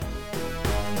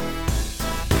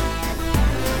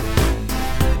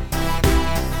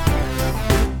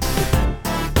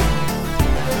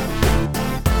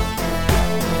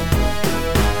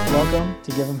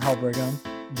give him hell, Brigham.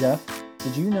 Jeff,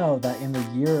 did you know that in the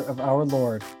year of our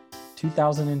Lord,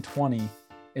 2020,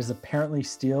 is apparently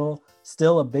still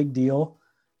a big deal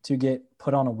to get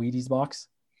put on a Wheaties box?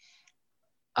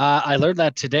 I learned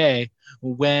that today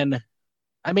we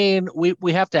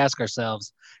have to ask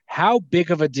ourselves, how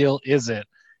big of a deal is it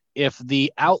if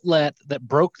the outlet that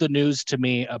broke the news to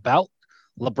me about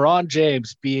LeBron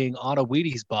James being on a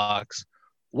Wheaties box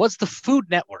was the Food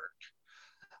Network?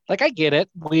 Like, I get it.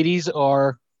 Wheaties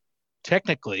are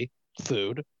technically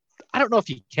food. I don't know if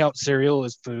you count cereal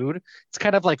as food. It's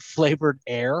kind of like flavored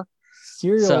air.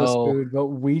 Cereal is So food, but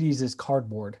Wheaties is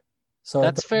cardboard. So it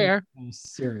that's doesn't fair. count as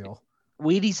cereal.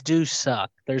 Wheaties do suck.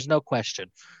 There's no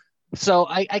question. So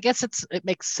I guess it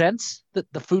makes sense that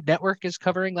the Food Network is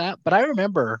covering that. But I don't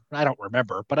remember,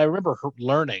 but I remember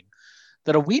learning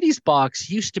that a Wheaties box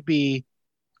used to be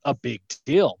a big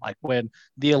deal. Like when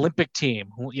the Olympic team,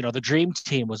 the dream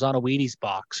team was on a Wheaties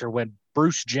box, or when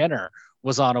Bruce Jenner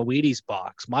was on a Wheaties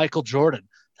box, Michael Jordan,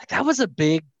 like that was a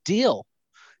big deal.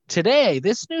 Today,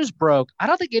 this news broke. I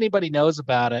don't think anybody knows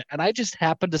about it. And I just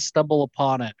happened to stumble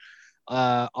upon it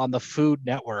on the Food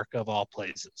Network of all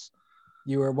places.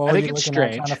 What I were think you it's looking at?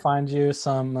 Trying to strange. find you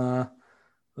some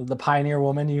the Pioneer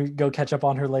Woman. You go catch up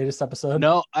on her latest episode.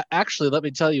 No, actually, let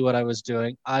me tell you what I was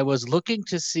doing. I was looking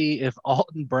to see if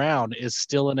Alton Brown is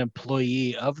still an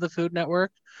employee of the Food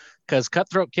Network, because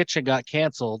Cutthroat Kitchen got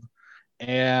canceled,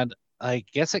 and I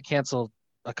guess it canceled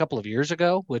a couple of years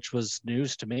ago, which was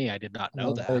news to me. I did not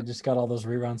know They that. just got all those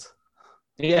reruns.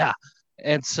 Yeah.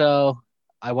 And so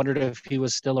I wondered if he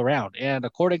was still around. And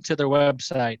according to their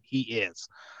website, he is.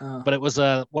 Uh, But it was one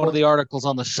of well, the articles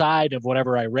on the side of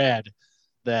whatever I read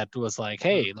that was like,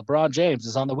 hey, LeBron James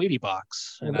is on the Wheatie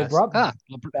box. well, And they I said, brought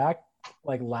back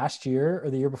like last year or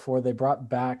the year before. They brought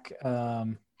back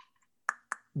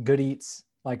Good Eats,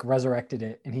 like resurrected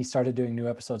it, and he started doing new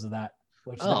episodes of that.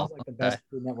 Which that oh, was like the okay. best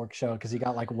Food Network show because he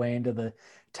got like way into the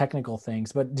technical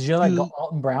things. But did you know like You,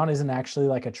 Alton Brown isn't actually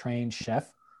like a trained chef?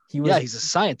 He yeah, was he's a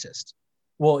scientist.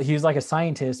 he was like a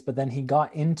scientist, but then he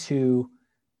got into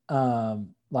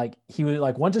like he was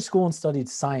like went to school and studied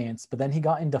science, but then he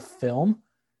got into film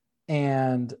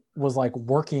and was like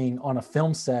working on a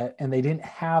film set, and they didn't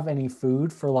have any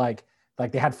food for like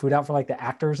they had food out for like the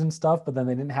actors and stuff, but then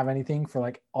they didn't have anything for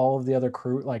like all of the other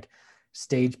crew, like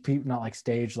stage people, not like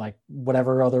stage, like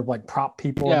whatever other like prop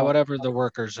people and Yeah, all, whatever the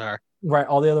workers are. right,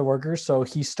 all the other workers. So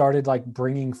he started like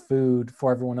bringing food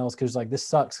for everyone else because like this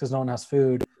sucks because no one has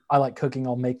food. I like cooking.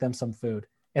 I'll make them some food.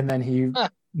 And then he Huh.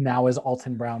 now is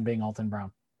Alton Brown being Alton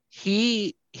Brown.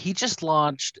 He just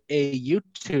launched a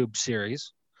YouTube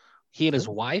series. He and his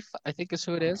Oh, wife, I think is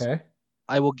who it is. okay.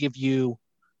 I will give you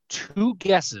two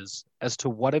guesses as to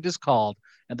what it is called,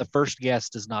 and the first guess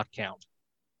does not count.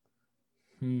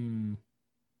 Hmm.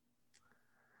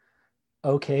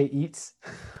 Okay, eats.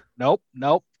 Nope,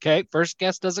 nope. Okay, first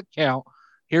guess doesn't count.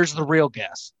 Here's the real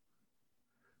guess.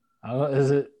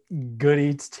 Is it Good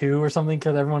Eats 2 or something?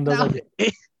 Because everyone does No,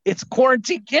 like, it's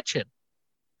Quarantine Kitchen.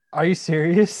 are you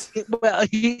serious? I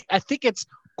think it's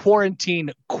Quarantine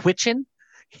Quitchen.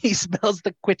 He spells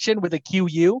the Quitchen with a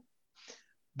QU,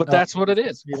 but Oh, that's what it's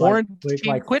it supposed is. to be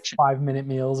like quick, Quarantine like Quitchen. 5 minute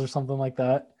meals or something like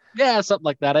that. Yeah, something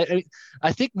like that.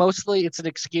 I think mostly it's an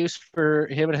excuse for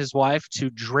him and his wife to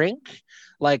drink.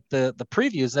 Like the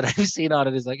previews that I've seen on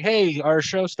it is like, hey, our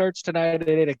show starts tonight at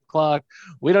 8 o'clock.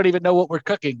 We don't even know what we're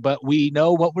cooking, but we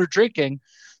know what we're drinking.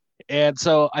 And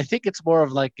so I think it's more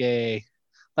of like a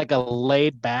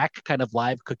laid back kind of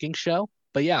live cooking show.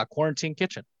 But yeah, Quarantine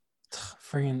Kitchen.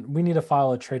 Freaking, we need to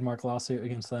file a trademark lawsuit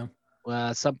against them.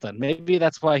 Something. Maybe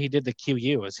that's why he did the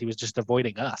QU, as he was just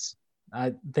avoiding us.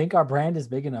 I think our brand is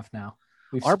big enough now.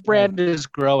 We've Our spread. brand is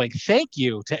growing. Thank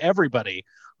you to everybody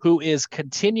who is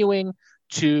continuing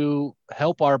to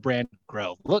help our brand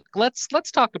grow. Look, let's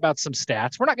talk about some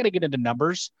stats. We're not going to get into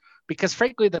numbers because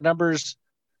frankly the numbers,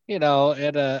 at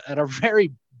a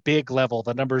very big level,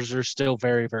 the numbers are still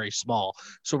very, very small.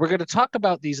 So we're going to talk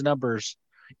about these numbers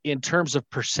in terms of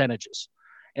percentages.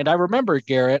 And I remember,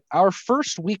 Garrett, our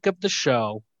first week of the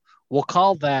show, we'll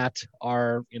call that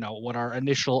what our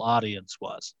initial audience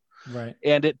was. Right.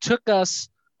 And it took us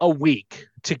a week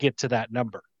to get to that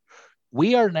number.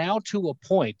 We are now to a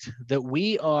point that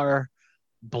we are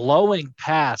blowing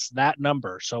past that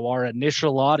number. So our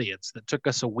initial audience that took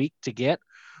us a week to get,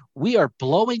 we are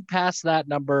blowing past that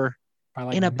number By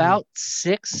like in noon. about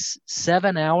 6,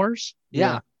 7 hours. Yeah.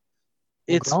 Yeah.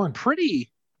 We're It's growing. pretty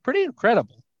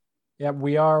incredible. Yeah.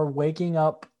 We are waking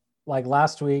up like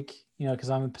last week, because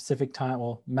I'm in Pacific time,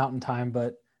 well, mountain time,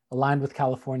 but aligned with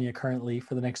California currently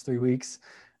for the next 3 weeks.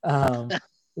 Um,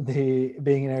 the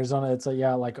being in Arizona, it's like,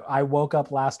 yeah, like I woke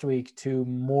up last week to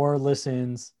more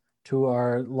listens to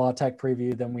our Law Tech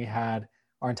preview than we had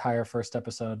our entire first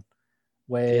episode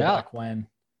way Yeah. back when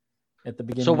at the So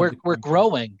beginning of we're the we're quarantine.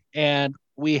 growing, and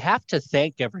we have to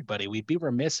thank everybody. We'd be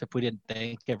remiss if we didn't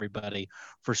thank everybody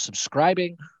for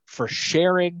subscribing, for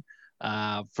sharing,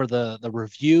 for the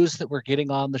reviews that we're getting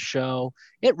on the show.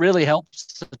 It really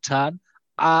helps a ton.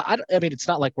 I mean, it's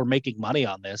not like we're making money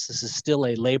on this. This is still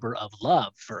a labor of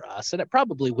love for us, and it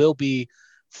probably will be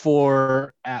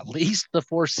for at least the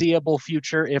foreseeable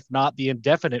future, if not the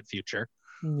indefinite future.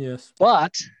 Yes.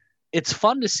 But it's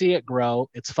fun to see it grow.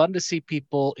 It's fun to see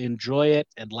people enjoy it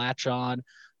and latch on.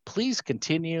 Please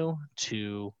continue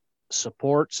to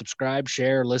support, subscribe,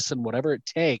 share, listen, whatever it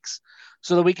takes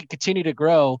so that we can continue to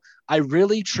grow. I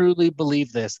really, truly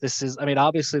believe this. This is, I mean,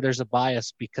 obviously there's a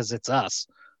bias because it's us,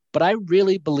 but I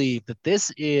really believe that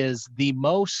this is the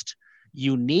most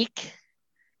unique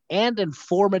and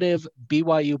informative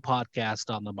BYU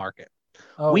podcast on the market.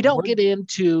 Oh, We don't get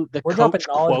into the we're dropping coach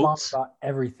knowledge bombs quotes, about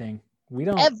everything. We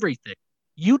don't. everything.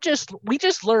 We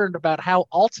just learned about how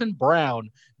Alton Brown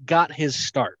got his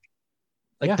start.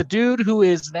 Like Yeah. the dude who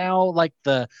is now like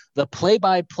the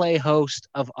play-by-play host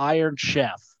of Iron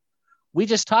Chef. We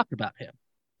just talked about him.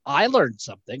 I learned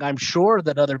something. I'm sure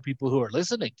that other people who are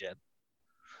listening did.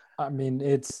 I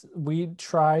mean, we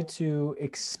try to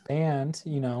expand,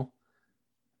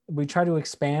 we try to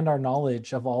expand our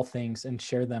knowledge of all things and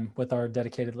share them with our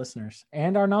dedicated listeners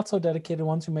and our not so dedicated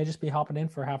ones who may just be hopping in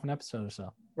for half an episode or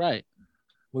so. Right.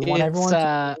 We want It's everyone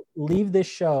to leave this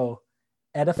show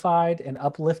edified and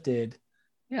uplifted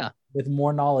yeah. with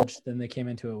more knowledge than they came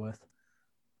into it with.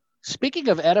 Speaking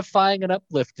of edifying and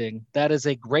uplifting, that is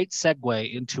a great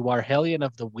segue into our Hellion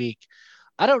of the Week.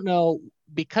 I don't know,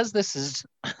 because this is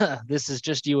this is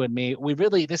just you and me.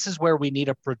 This is where we need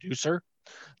a producer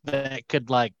that could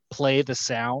like play the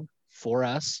sound for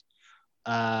us.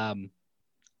 But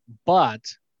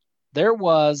there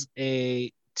was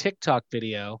a TikTok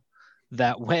video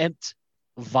that went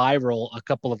viral a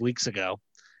couple of weeks ago,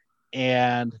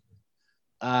 and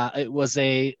it was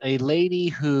a lady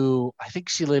who I think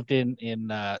she lived in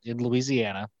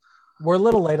Louisiana. We're a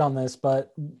little late on this,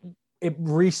 but it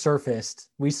resurfaced.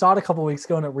 We saw it a couple weeks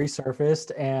ago and it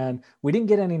resurfaced, and we didn't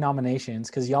get any nominations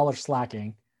because y'all are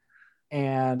slacking.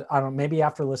 And I don't know, maybe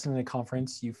after listening to the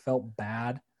conference, you felt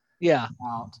bad Yeah,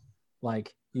 about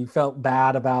you felt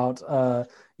bad about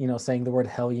saying the word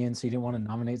hellion, so you didn't want to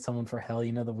nominate someone for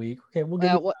Hellion of the Week. Okay, we'll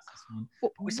give you this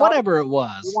one. We saw whatever it we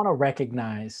was. want to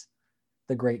recognize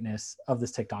the greatness of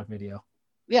this TikTok video.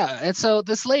 Yeah, and so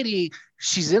this lady,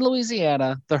 she's in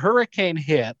Louisiana. The hurricane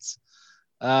hits.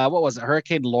 What was it?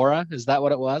 Hurricane Laura? Is that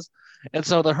what it was? And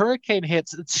so the hurricane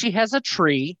hits. She has a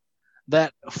tree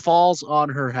that falls on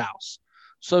her house.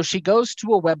 So she goes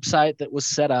to a website that was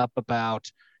set up about,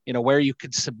 where you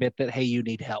could submit that, hey, you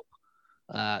need help,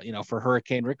 for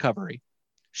hurricane recovery.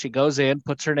 She goes in,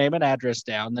 puts her name and address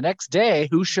down. The next day,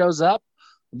 who shows up?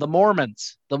 The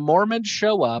Mormons. The Mormons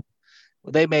show up.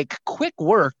 They make quick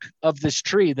work of this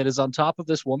tree that is on top of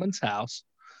this woman's house.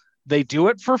 They do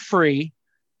it for free.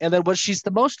 And then what she's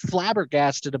the most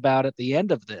flabbergasted about at the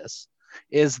end of this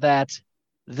is that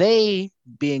they,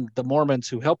 being the Mormons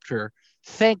who helped her,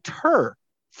 thanked her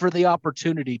for the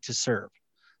opportunity to serve.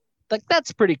 Like,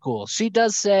 that's pretty cool. She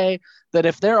does say that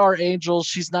if there are angels,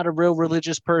 she's not a real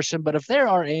religious person, but if there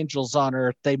are angels on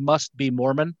earth, they must be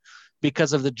Mormon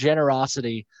because of the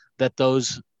generosity that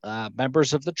those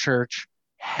members of the church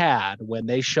had when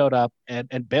they showed up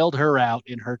and bailed her out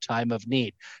in her time of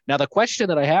need. Now, the question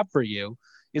that I have for you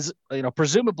is,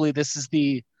 presumably this is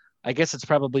I guess it's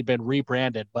probably been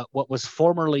rebranded, but what was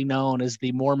formerly known as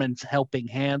the Mormons Helping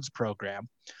Hands program.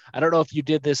 I don't know if you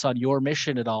did this on your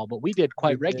mission at all, but we did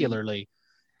quite regularly.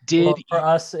 Well, for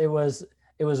us, it was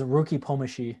Ruki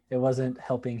Pomashi. It wasn't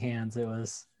Helping Hands. It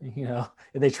was,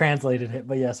 they translated it,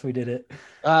 but yes, we did it.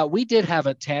 We did have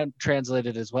it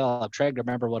translated as well. I'm trying to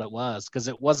remember what it was because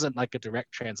it wasn't like a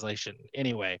direct translation.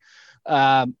 Anyway,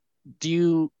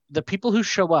 the people who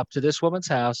show up to this woman's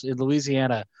house in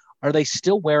Louisiana, are they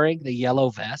still wearing the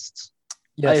yellow vests?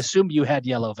 Yes. I assume you had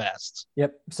yellow vests.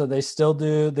 Yep. So they still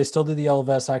do the yellow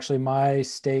vests. Actually, my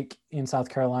stake in South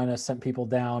Carolina sent people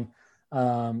down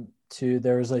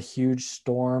there was a huge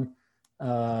storm.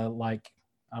 I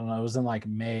don't know, it was in like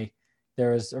May.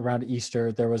 There was around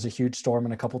Easter, there was a huge storm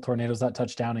and a couple tornadoes that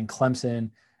touched down, and Clemson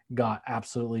got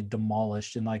absolutely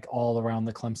demolished in like all around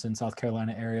the Clemson, South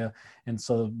Carolina area. And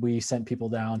so we sent people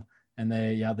down, and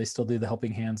they still do the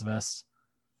Helping Hands vests.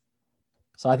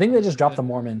 So I think they just dropped the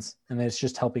Mormons, and it's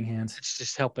just Helping Hands. It's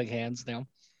just Helping Hands now.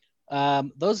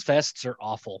 Those vests are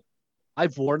awful.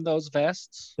 I've worn those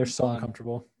vests They're so on.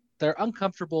 uncomfortable. They're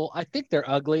uncomfortable. I think they're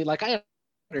ugly. Like I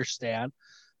understand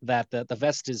that the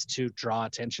vest is to draw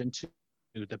attention to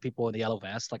the people in the yellow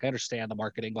vest. Like I understand the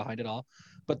marketing behind it all,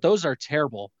 but those are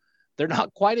terrible. They're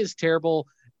not quite as terrible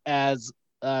as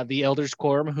the Elders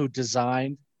Quorum who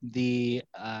designed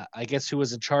I guess who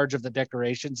was in charge of the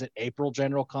decorations at April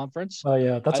General Conference. Oh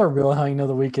yeah, that's I, our real how you know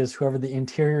the week is whoever the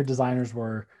interior designers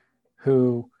were,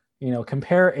 who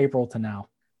compare April to now.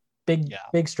 yeah,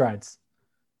 Big strides.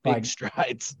 big Like,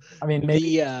 strides. I mean,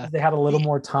 maybe The they had a little the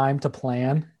more time to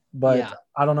plan, but yeah,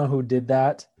 I don't know who did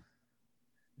that.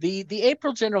 the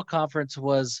April General Conference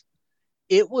was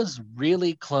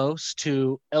really close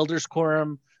to Elders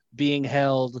Quorum being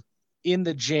held in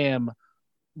the gym,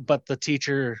 but the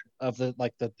teacher of the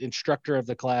instructor of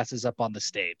the class is up on the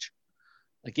stage.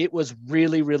 Like it was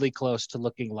really, really close to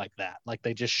looking like that. Like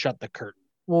they just shut the curtain.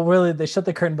 Well, really, they shut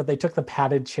the curtain, but they took the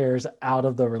padded chairs out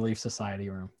of the Relief Society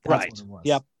room. That's what Right. it was.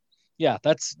 Yep. Yeah,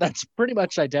 that's pretty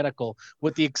much identical,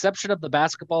 with the exception of the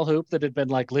basketball hoop that had been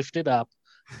like lifted up.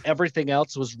 Everything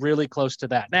else was really close to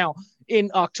that. Now,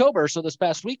 in October, so this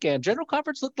past weekend, General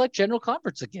Conference looked like General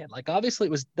Conference again. Like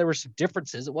obviously there were some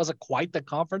differences. It wasn't quite the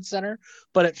conference center,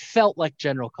 but it felt like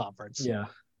General Conference. Yeah.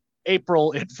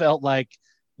 April, it felt like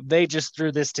they just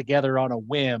threw this together on a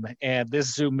whim and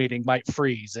this Zoom meeting might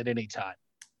freeze at any time.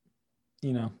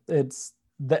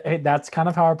 That's kind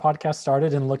of how our podcast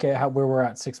started, and look at where we're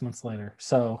at 6 months later.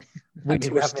 So we I mean,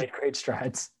 too have made great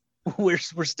strides. we're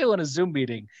still in a Zoom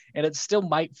meeting and it still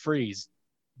might freeze,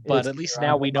 but It's at least I'm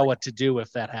now we know what to do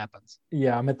if that happens.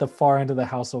 Yeah, I'm at the far end of the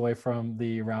house away from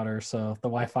the router, so the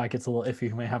Wi-Fi gets a little iffy.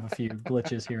 We may have a few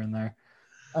glitches here and there.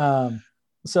 Um,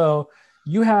 so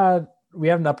we had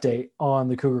an update on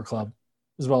the Cougar Club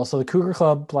as well. So the Cougar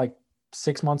Club, like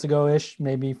 6 months ago ish,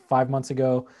 maybe 5 months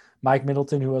ago, Mike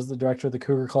Middleton, who was the director of the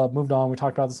Cougar Club, moved on. We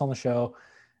talked about this on the show.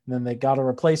 And then they got a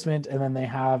replacement, and then they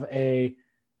have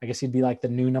I guess he'd be like the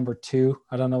new number two.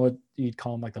 I don't know what you'd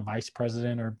call him, like the vice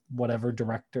president or whatever,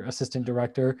 director, assistant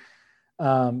director,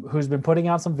 who's been putting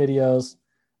out some videos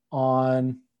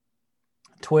on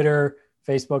Twitter,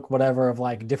 Facebook, whatever, of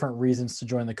like different reasons to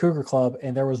join the Cougar Club.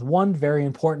 And there was one very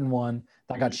important one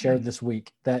that got shared this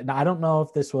week that now I don't know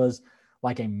if this was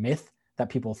like a myth that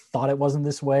people thought it wasn't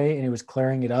this way and it was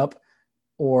clearing it up,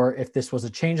 or if this was a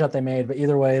change that they made. But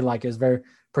either way, like, it's very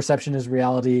perception is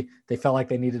reality. They felt like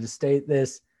they needed to state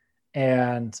this.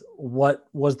 And what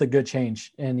was the good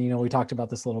change? And we talked about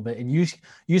this a little bit, and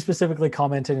you specifically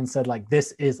commented and said like,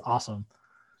 this is awesome.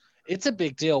 It's a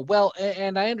big deal. Well,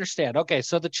 and I understand. Okay,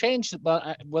 so the change,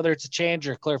 whether it's a change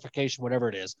or clarification, whatever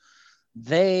it is,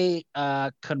 they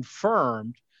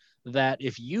confirmed that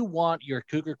if you want your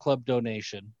Cougar Club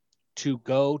donation to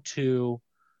go to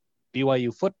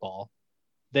BYU football,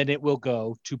 then it will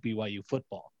go to BYU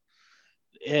football.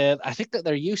 And I think that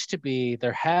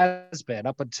there has been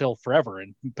up until forever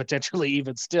and potentially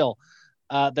even still,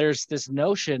 there's this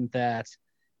notion that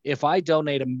if I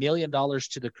donate $1 million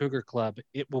to the Cougar Club,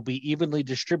 it will be evenly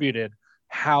distributed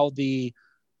how the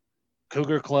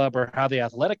Cougar Club or how the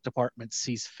athletic department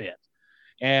sees fit.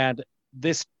 And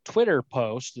this Twitter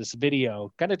post, this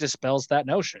video kind of dispels that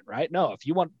notion, right? No, if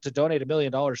you want to donate $1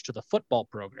 million to the football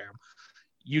program,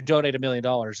 you donate $1 million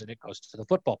and it goes to the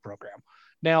football program.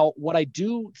 Now, what I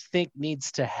do think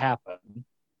needs to happen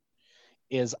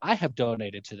is I have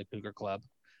donated to the Cougar Club.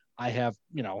 I have,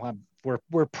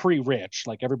 we're pre-rich,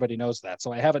 like everybody knows that.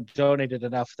 So I haven't donated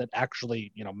enough that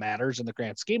actually, matters in the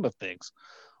grand scheme of things.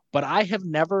 But I have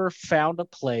never found a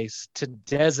place to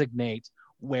designate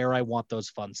where I want those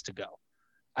funds to go.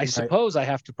 I suppose I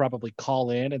have to probably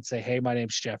call in and say, hey, my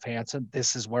name's Jeff Hansen.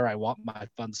 This is where I want my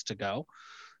funds to go.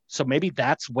 So maybe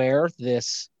that's where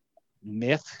this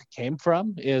myth came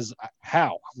from, is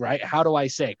how, right? How do I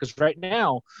say? Because right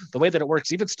now, the way that it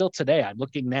works, even still today, I'm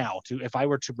looking now to, if I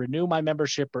were to renew my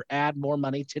membership or add more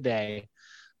money today,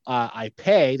 I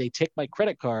pay, they take my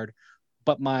credit card,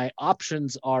 but my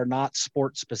options are not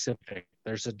sport specific.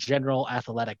 There's a general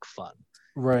athletic fund.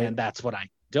 Right. And that's what I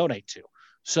donate to.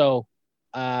 So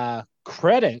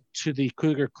credit to the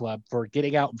Cougar Club for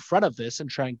getting out in front of this and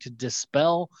trying to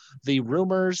dispel the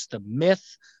rumors, the myth,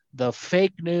 the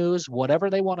fake news, whatever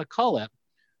they want to call it.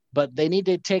 But they need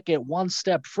to take it one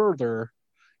step further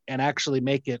and actually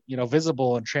make it,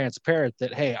 visible and transparent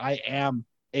that, hey, I am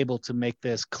able to make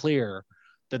this clear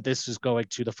that this is going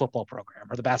to the football program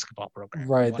or the basketball program.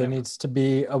 Right. There needs to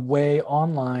be a way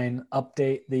online,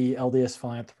 update the LDS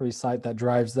philanthropy site that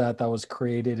drives that was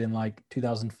created in like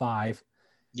 2005.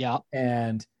 Yeah.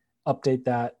 And update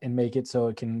that and make it so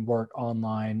it can work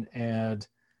online and,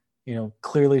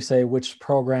 clearly say which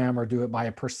program, or do it by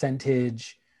a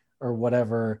percentage or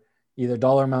whatever. either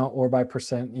dollar amount or by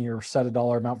percent. You set a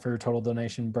dollar amount for your total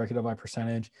donation, break it up by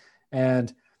percentage.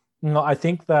 And, I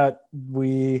think that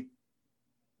we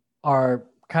are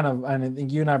kind of, and I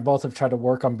think you and I both have tried to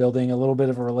work on building a little bit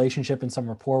of a relationship and some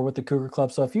rapport with the Cougar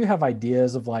Club. So if you have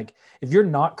ideas of like, if you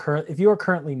are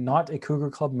currently not a Cougar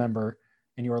Club member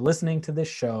and you are listening to this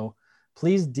show,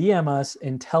 please DM us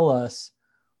and tell us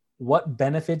what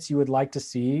benefits you would like to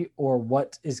see, or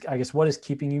what is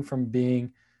keeping you from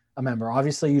being a member.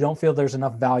 Obviously, you don't feel there's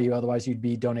enough value, otherwise you'd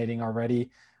be donating already,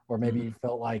 or maybe you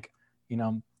felt like,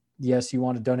 yes, you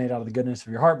want to donate out of the goodness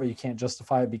of your heart, but you can't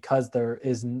justify it because there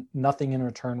is nothing in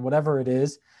return. Whatever it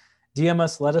is, DM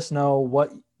us, let us know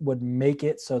what would make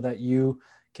it so that you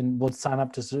would sign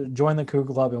up to join the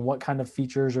Cougar Club, and what kind of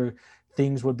features or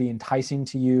things would be enticing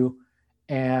to you.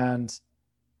 And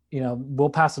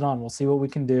we'll pass it on. We'll see what we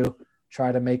can do.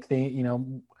 Try to make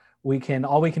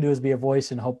all we can do is be a voice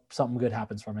and hope something good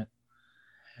happens from it.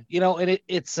 And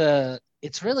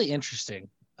it's really interesting.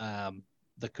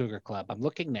 The Cougar Club. I'm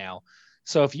looking now.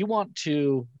 So if you want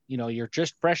to, you're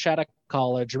just fresh out of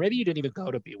college, or maybe you didn't even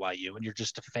go to BYU and you're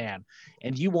just a fan,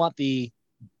 and you want the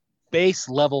base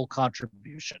level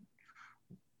contribution,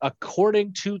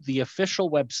 according to the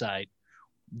official website,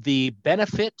 the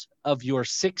benefit of your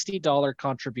 $60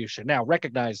 contribution. Now,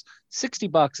 recognize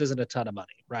 $60 isn't a ton of money,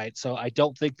 right? So I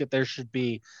don't think that there should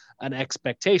be an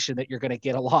expectation that you're going to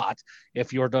get a lot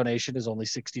if your donation is only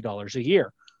 $60 a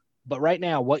year. But right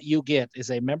now, what you get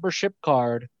is a membership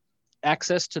card,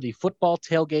 access to the football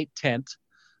tailgate tent,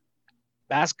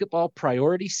 basketball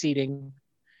priority seating,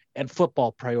 and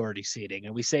football priority seating.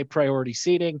 And we say priority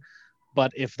seating,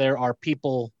 but if there are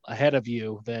people ahead of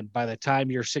you, then by the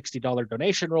time your $60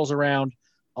 donation rolls around,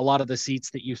 a lot of the seats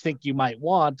that you think you might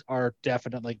want are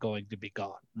definitely going to be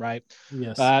gone, right?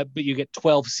 Yes. But you get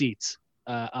 12 seats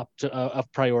up to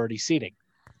of priority seating.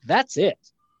 That's it.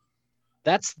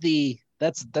 That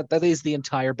is the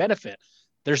entire benefit.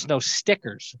 There's no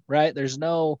stickers, right?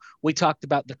 We talked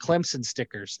about the Clemson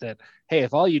stickers that, hey,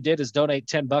 if all you did is donate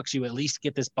 $10, you at least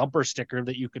get this bumper sticker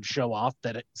that you can show off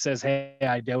that it says, hey,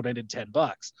 I donated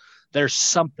 $10. There's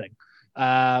something.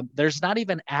 There's not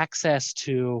even access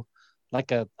to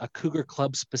like a Cougar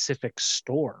Club specific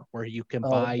store where you can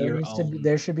buy your own.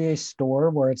 There should be a store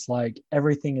where it's like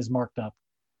everything is marked up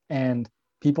and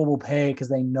people will pay because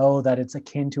they know that it's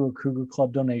akin to a Cougar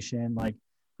Club donation. Like,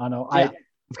 I don't know. Yeah.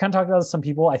 I've kind of talked about this with some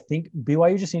people. I think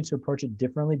BYU just needs to approach it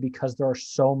differently because there are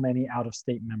so many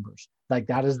out-of-state members. Like,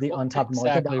 that is the untapped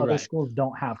market that other schools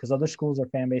don't have, because other schools, their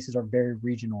fan bases are very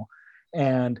regional,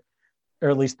 or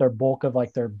at least their bulk of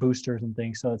like their boosters and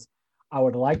things. So I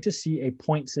would like to see a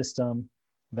point system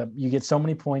that you get so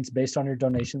many points based on your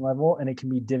donation level, and it can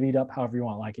be divvied up however you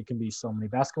want. Like, it can be so many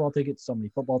basketball tickets, so many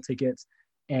football tickets,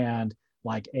 and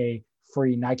like a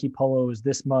free Nike polo is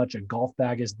this much, a golf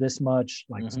bag is this much,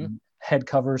 like some head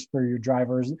covers for your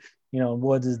drivers,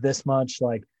 Woods is this much,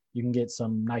 like you can get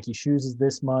some Nike shoes is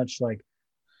this much. Like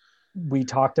we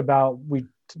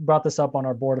brought this up on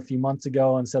our board a few months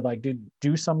ago and said, like, dude,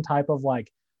 do some type of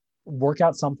like work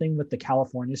out something with the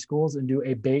California schools and do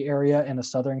a Bay Area and a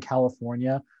Southern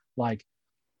California like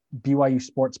BYU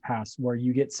Sports Pass, where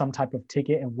you get some type of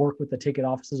ticket and work with the ticket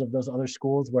offices of those other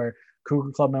schools where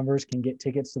Cougar Club members can get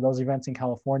tickets to those events in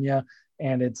California.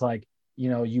 And it's like,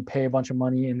 you pay a bunch of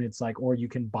money and it's like, or you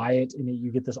can buy it and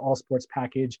you get this all sports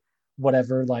package,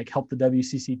 whatever, like help the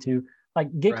WCC too.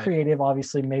 Like, get creative.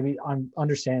 Obviously, maybe I'm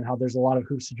understanding how there's a lot of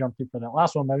hoops to jump through for that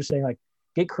last one. But I'm just saying, like,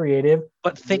 get creative.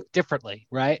 But think differently,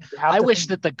 right? I wish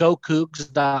that the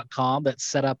GoCougs.com that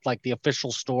set up like the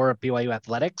official store of BYU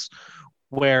Athletics,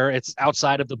 where it's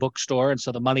outside of the bookstore, and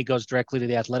so the money goes directly to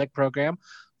the athletic program.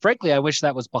 Frankly, I wish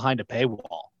that was behind a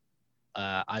paywall.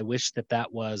 I wish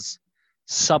that was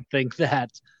something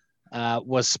that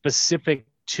was specific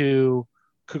to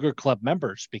Cougar Club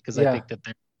members, because I think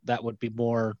that would be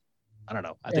more, I don't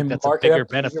know. I think that's a bigger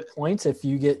benefit. Points if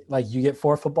you get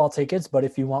 4 football tickets, but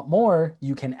if you want more,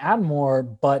 you can add more,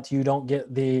 but you don't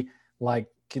get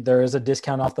there is a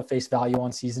discount off the face value on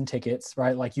season tickets,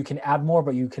 right? Like, you can add more,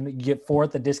 but you get 4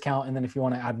 at the discount. And then if you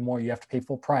want to add more, you have to pay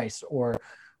full price or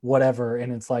whatever.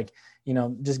 And it's like,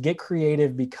 just get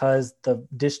creative, because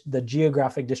the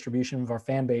geographic distribution of our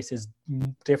fan base is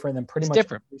different than pretty much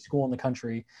every school in the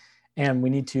country. And we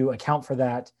need to account for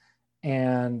that.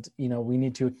 And, we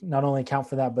need to not only account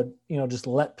for that, but, just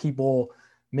let people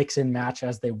mix and match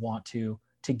as they want to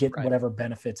get whatever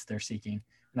benefits they're seeking.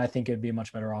 And I think it'd be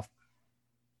much better off.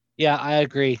 Yeah, I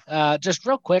agree. Just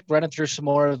real quick, running through some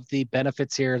more of the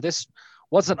benefits here. This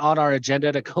wasn't on our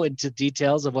agenda to go into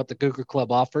details of what the Cougar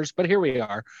Club offers, but here we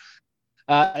are.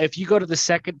 If you go to the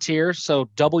second tier, so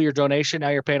double your donation, now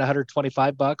you're paying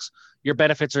 $125. Your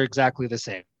benefits are exactly the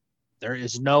same. There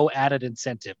is no added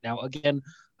incentive. Now, again,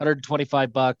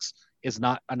 $125 is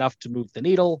not enough to move the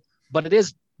needle, but it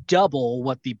is double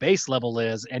what the base level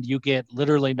is, and you get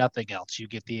literally nothing else. You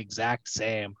get the exact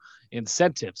same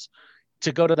incentives.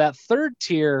 To go to that third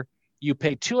tier, you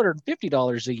pay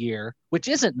 $250 a year, which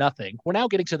isn't nothing. We're now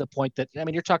getting to the point that, I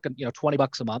mean, you're talking,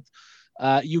 $20 a month.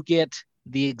 You get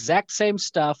the exact same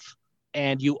stuff,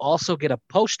 and you also get a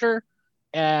poster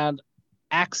and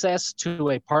access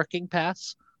to a parking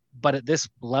pass. But at this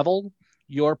level,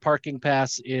 your parking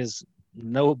pass is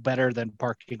no better than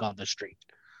parking on the street.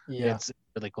 Yeah. It's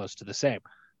really close to the same.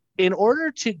 In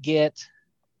order to get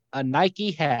a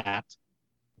Nike hat,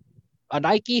 a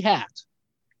Nike hat,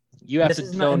 you have This to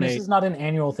is not, and this donate is not an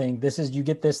annual thing. This is, you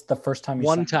get this the first time you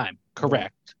one sign up. time.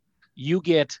 Correct. You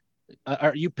get,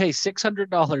 or you pay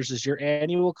 $600 as your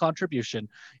annual contribution.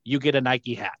 You get a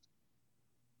Nike hat.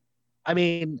 I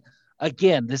mean,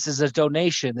 again, this is a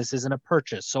donation. This isn't a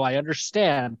purchase. So I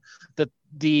understand that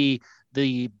the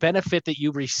benefit that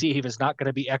you receive is not going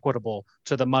to be equitable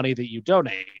to the money that you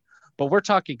donate. But we're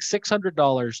talking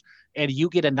 $600, and you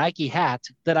get a Nike hat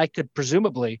that I could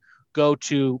presumably go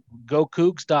to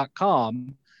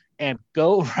gocougs.com and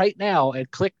go right now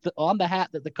and click on the hat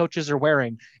that the coaches are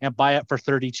wearing and buy it for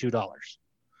 $32.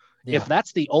 Yeah. If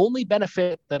that's the only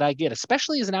benefit that I get,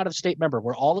 especially as an out-of-state member,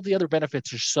 where all of the other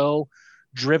benefits are so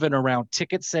driven around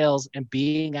ticket sales and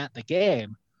being at the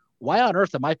game, why on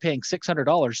earth am I paying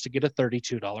 $600 to get a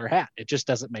 $32 hat? It just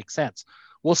doesn't make sense.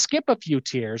 We'll skip a few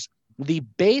tiers. The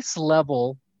base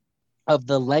level of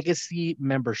the legacy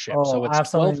membership. Oh, So I it's have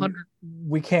something. 1,200.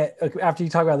 We can't, after you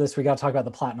talk about this, we got to talk about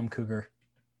the Platinum Cougar.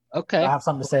 I Okay. have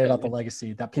something to say Okay. about the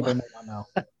legacy that people may not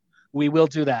know. We will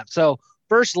do that. So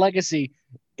first legacy,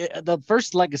 the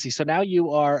first legacy. So now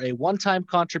you are a one-time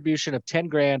contribution of 10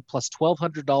 grand plus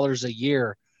 $1,200 a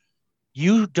year.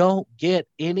 You don't get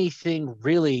anything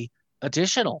really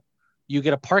additional. You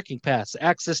get a parking pass,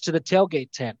 access to the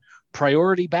tailgate tent,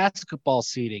 priority basketball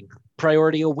seating,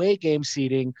 priority away game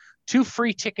seating, 2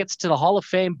 free tickets to the Hall of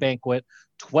Fame banquet,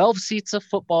 12 seats of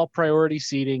football priority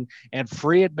seating, and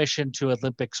free admission to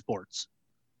Olympic sports.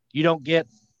 You don't get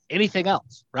anything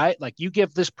else, right? Like, you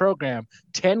give this program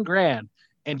 10 grand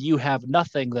and you have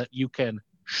nothing that you can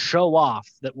show off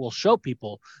that will show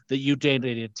people that you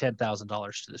donated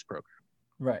 $10,000 to this program.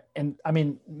 Right. And I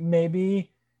mean,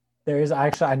 maybe there is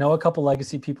actually, I know a couple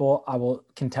legacy people.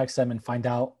 Can text them and find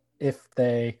out if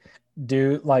they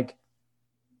do. Like,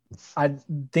 I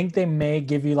think they may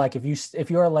give you, like,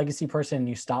 if you're a legacy person and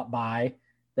you stop by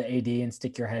the AD and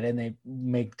stick your head in, they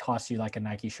may toss you like a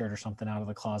Nike shirt or something out of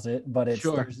the closet. But it's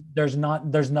Sure. there's not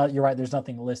you're right, there's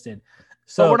nothing listed.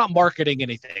 So So we're not marketing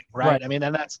anything, right? right. I mean,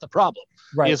 and that's the problem.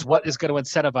 Right. Is what is going to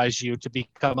incentivize you to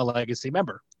become a legacy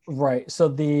member. Right. So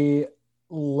the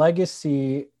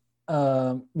legacy,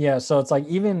 yeah. So it's like,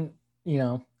 even,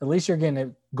 at least you're getting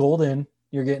a golden,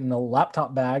 you're getting a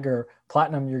laptop bag, or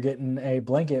platinum, you're getting a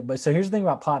blanket. But so here's the thing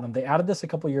about platinum. They added this a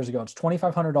couple of years ago. It's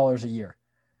 $2,500 a year.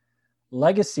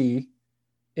 Legacy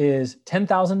is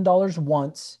 $10,000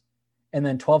 once, and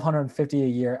then $1,250 a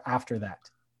year after that.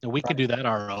 And we can do that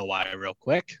ROI real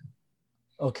quick.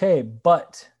 Okay,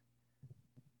 but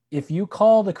if you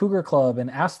call the Cougar Club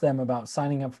and ask them about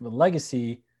signing up for the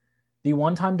legacy, the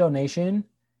one-time donation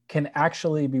can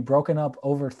actually be broken up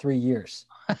over 3 years.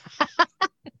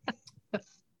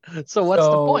 So what's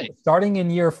the point? Starting in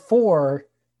year 4,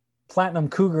 Platinum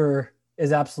Cougar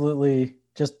is absolutely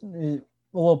just a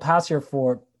little past year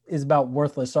 4 is about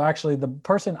worthless. So actually, the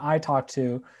person I talked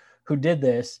to who did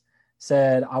this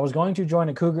said, I was going to join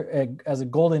a Cougar as a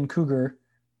golden Cougar,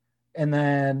 and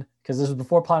then, because this was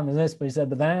before Platinum this, but he said,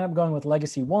 but then I ended up going with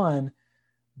Legacy 1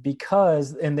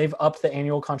 because, and they've upped the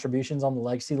annual contributions on the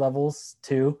Legacy levels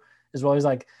too, as well. He's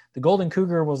like, the golden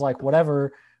Cougar was like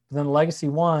whatever, but then the Legacy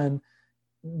 1,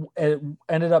 it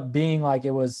ended up being like,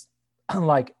 it was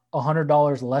like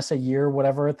 $100 less a year,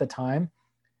 whatever at the time.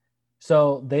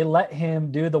 So they let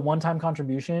him do the one-time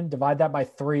contribution, divide that by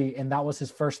 3, and that was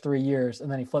his first 3 years.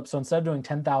 And then he flipped. So instead of doing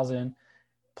 10,000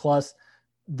 plus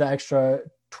the extra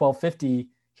 1,250,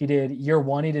 he did year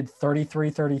 1, he did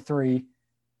 33.33,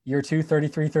 year 2,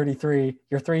 33.33,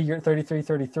 year 3, year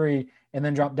 33.33, and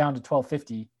then dropped down to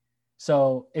 1,250.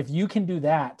 So if you can do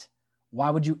that, why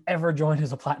would you ever join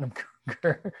as a Platinum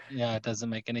Cougar? Yeah, it doesn't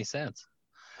make any sense.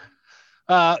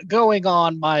 Going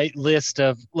on my list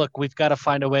of, look, we've got to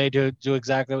find a way to do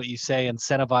exactly what you say,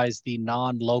 incentivize the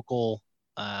non-local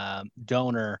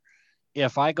donor.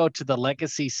 If I go to the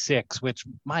Legacy 6, which,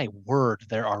 my word,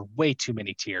 there are way too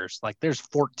many tiers. Like, there's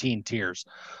 14 tiers.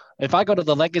 If I go to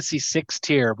the Legacy 6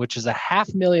 tier, which is a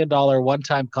 $500,000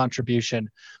 one-time contribution,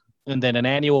 and then an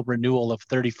annual renewal of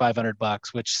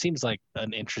 $3,500, which seems like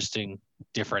an interesting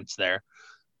difference there.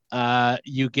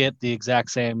 You get the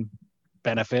exact same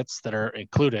benefits that are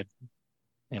included.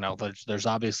 You know, there's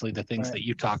obviously the things Right. that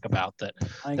you talk about that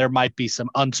there might be some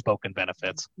unspoken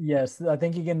benefits. Yes, I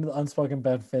think you get into the unspoken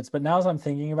benefits. But now as I'm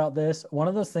thinking about this, one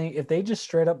of those things, if they just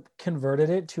straight up converted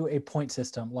it to a point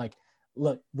system, like,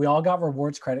 look, we all got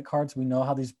rewards credit cards. We know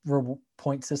how these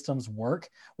point systems work,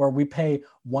 where we pay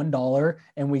 $1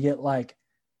 and we get like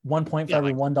 1 point for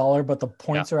every $1, but the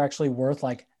points are actually worth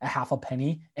like a half a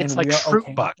penny. And it's like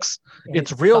Shroot Bucks.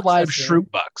 It's real live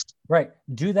Shroot Bucks. Right.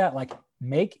 Do that. Like,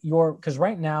 make your, because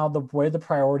right now the way the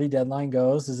priority deadline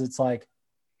goes is it's like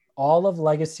all of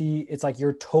Legacy, it's like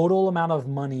your total amount of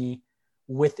money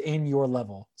within your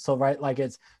level. So right, like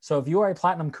it's, so if you are a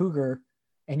platinum Cougar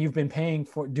and you've been paying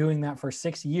for doing that for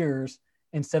 6 years,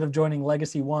 instead of joining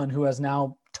Legacy 1, who has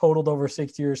now totaled over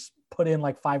 6 years, put in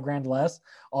like $5,000 less,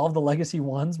 all of the Legacy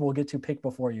 1s will get to pick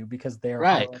before you because they're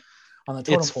right on the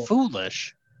totem pole. It's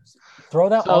foolish. Throw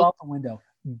that all out the window.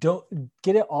 Don't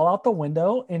get it all out the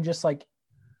window and just like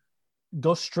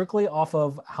go strictly off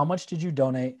of how much did you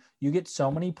donate. You get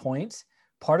so many points.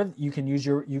 Part of you can use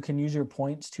your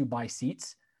points to buy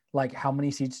seats. Like, how many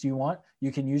seats do you want?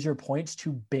 You can use your points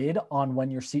to bid on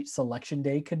when your seat selection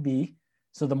day could be.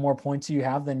 So the more points you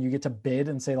have, then you get to bid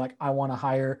and say, like, I want to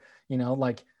hire,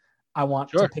 like, I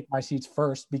want to pick my seats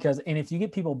first. Because, and if you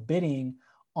get people bidding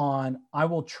on, I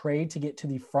will trade to get to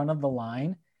the front of the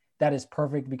line, that is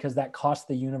perfect, because that costs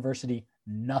the university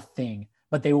nothing.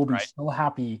 But they will be so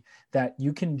happy that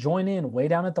you can join in way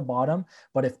down at the bottom.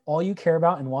 But if all you care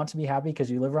about and want to be happy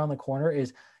because you live around the corner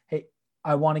is, hey,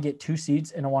 I want to get 2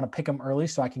 seats and I want to pick them early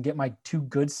so I can get my 2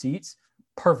 good seats,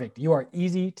 perfect. You are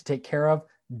easy to take care of.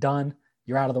 Done.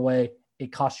 You're out of the way.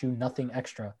 It costs you nothing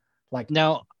extra. Like,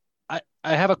 now,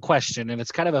 I have a question, and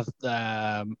it's kind of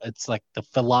it's like the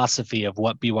philosophy of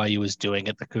what BYU is doing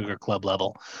at the Cougar Club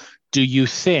level. Do you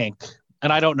think,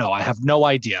 and I don't know, I have no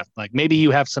idea, like maybe you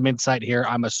have some insight here.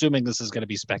 I'm assuming this is going to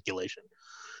be speculation.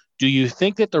 Do you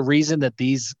think that the reason that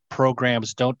these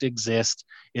programs don't exist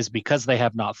is because they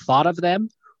have not thought of them,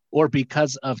 or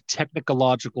because of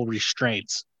technological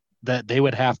restraints that they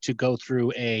would have to go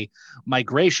through a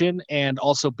migration and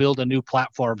also build a new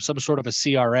platform, some sort of a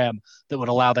CRM that would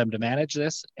allow them to manage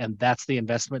this? And that's the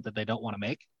investment that they don't want to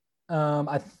make?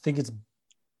 I think it's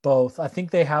both. I think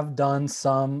they have done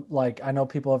some, like, I know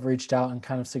people have reached out and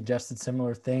kind of suggested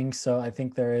similar things. So I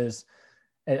think I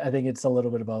think it's a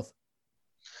little bit of both.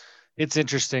 It's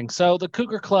interesting. So the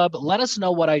Cougar Club, let us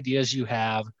know what ideas you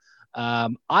have.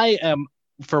 I am,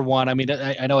 for one, I mean,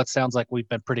 I know it sounds like we've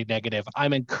been pretty negative.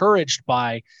 I'm encouraged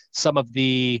by some of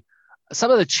the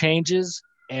changes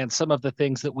and some of the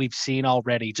things that we've seen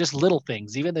already, just little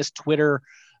things, even this Twitter,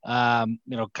 kind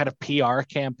of PR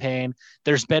campaign.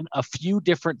 There's been a few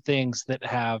different things that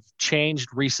have changed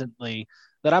recently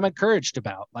that I'm encouraged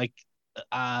about. Like,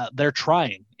 they're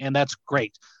trying, and that's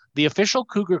great. The official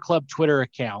Cougar Club Twitter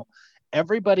account,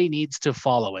 everybody needs to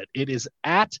follow it. It is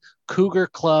at Cougar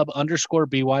Club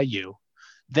 _BYU.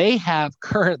 They have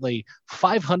currently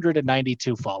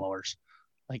 592 followers.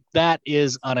 Like, that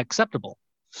is unacceptable.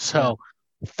 So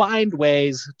find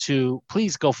ways to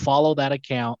please go follow that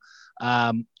account.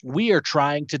 We are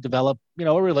trying to develop,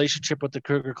 a relationship with the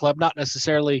Cougar Club, not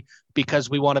necessarily because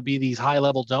we want to be these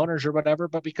high-level donors or whatever,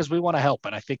 but because we want to help.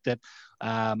 And I think that,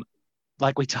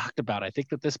 like we talked about, I think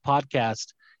that this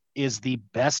podcast is the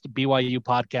best BYU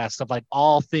podcast of like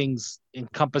all things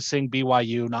encompassing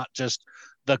BYU, not just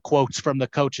the quotes from the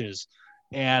coaches.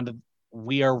 And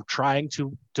we are trying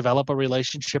to develop a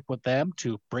relationship with them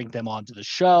to bring them onto the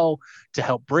show, to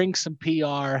help bring some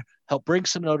PR, help bring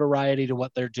some notoriety to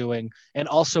what they're doing, and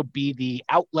also be the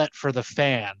outlet for the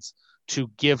fans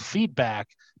to give feedback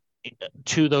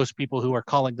to those people who are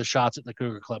calling the shots at the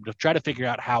Cougar Club, to try to figure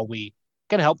out how we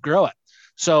can help grow it.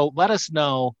 So let us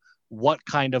know what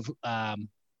kind of, I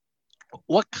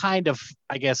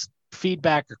guess,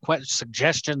 feedback or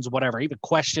suggestions, whatever, even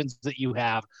questions that you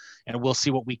have, and we'll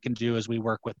see what we can do as we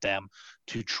work with them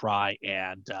to try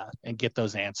and get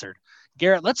those answered.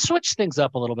 Garrett, let's switch things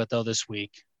up a little bit though this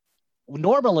week.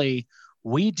 Normally,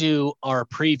 we do our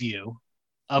preview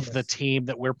of the team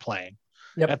that we're playing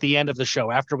at the end of the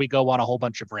show after we go on a whole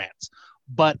bunch of rants.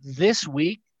 But this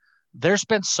week, there's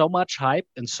been so much hype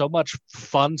and so much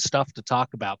fun stuff to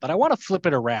talk about that I want to flip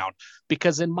it around,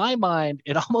 because in my mind,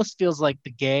 it almost feels like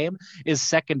the game is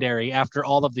secondary after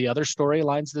all of the other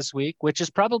storylines this week, which is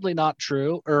probably not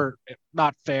true, or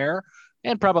not fair,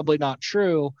 and probably not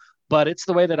true. but it's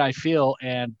the way that I feel.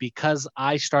 And because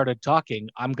I started talking,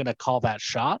 I'm going to call that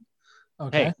shot.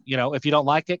 Okay. Hey, if you don't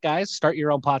like it, guys, start your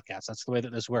own podcast. That's the way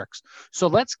that this works. So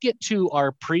let's get to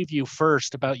our preview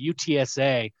first about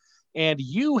UTSA. And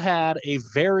you had a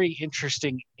very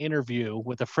interesting interview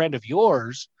with a friend of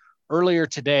yours earlier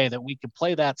today that we can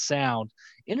play that sound.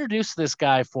 Introduce this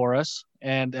guy for us,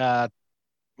 and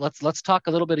let's talk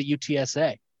a little bit of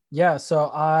UTSA. Yeah,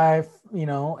 so I,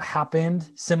 happened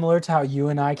similar to how you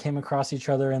and I came across each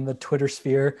other in the Twitter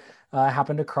sphere. I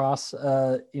happened across,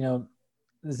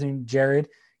 his name Jared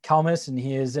Kalmus, and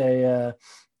he is a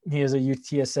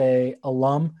UTSA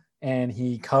alum, and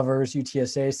he covers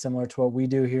UTSA similar to what we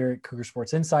do here at Cougar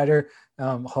Sports Insider.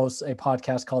 Hosts a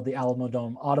podcast called the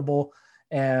Alamodome Audible,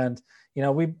 and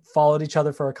we followed each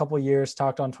other for a couple of years,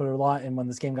 talked on Twitter a lot, and when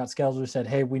this game got scheduled, we said,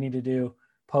 hey, we need to do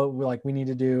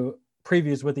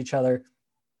previews with each other.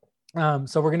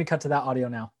 So we're going to cut to that audio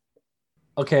now.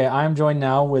 Okay, I'm joined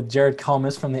now with Jared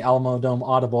Kalmus from the Alamodome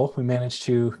Audible. We managed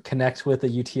to connect with a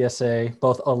UTSA,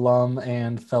 both alum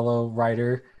and fellow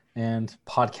writer and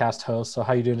podcast host. So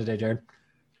how are you doing today, Jared?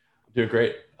 Doing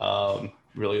great.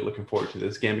 Really looking forward to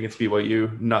this game against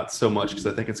BYU. Not so much because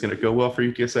I think it's going to go well for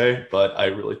UTSA, but I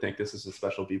really think this is a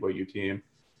special BYU team.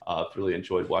 I've really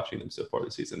enjoyed watching them so far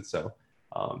this season. So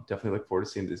definitely look forward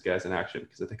to seeing these guys in action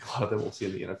because I think a lot of them we'll see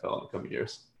in the NFL in the coming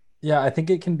years. Yeah, I think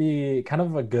it can be kind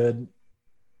of a good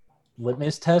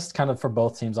litmus test kind of for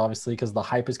both teams, obviously, because the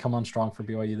hype has come on strong for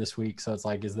BYU this week. So it's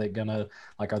like, are they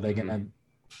gonna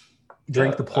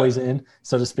drink the poison,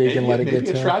 so to speak, and let it get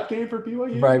to a trap game for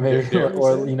BYU, right? Maybe,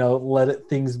 or let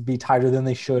things be tighter than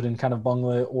they should and kind of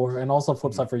bungle it. And also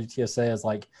flip side for UTSA is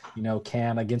like,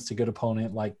 can against a good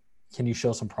opponent, like, can you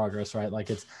show some progress, right? Like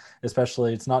it's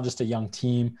not just a young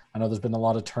team. I know there's been a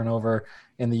lot of turnover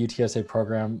in the UTSA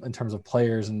program in terms of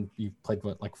players, and you've played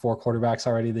like 4 quarterbacks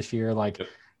already this year. Like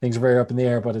things are very up in the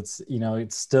air, but it's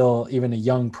still even a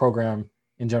young program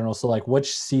in general. So like,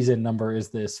 which season number is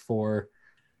this for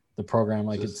the program?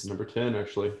 Like it's number 10,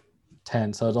 actually.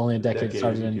 10. So it's only a decade.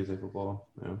 Started in football.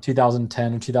 Yeah.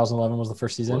 2010 or 2011 was the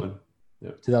first season.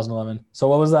 2011. So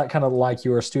what was that kind of like?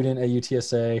 You were a student at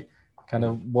UTSA. Kind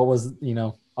of what was,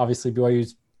 obviously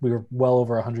BYU's, we were well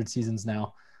over 100 seasons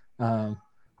now.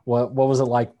 What was it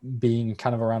like being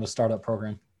kind of around a startup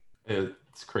program?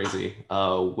 It's crazy.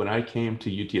 When I came to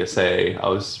UTSA, I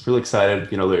was really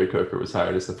excited. Larry Coker was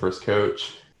hired as the first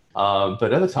coach.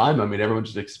 But at the time, everyone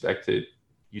just expected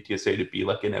UTSA to be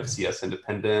like an FCS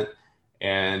independent.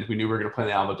 And we knew we were going to play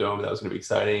in the Alamodome. That was going to be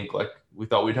exciting. Like we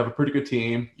thought we'd have a pretty good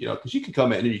team, because you can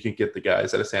come in and you can get the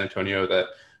guys out of San Antonio that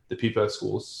the PFS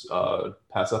schools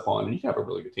pass up on, and you can have a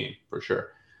really good team for sure.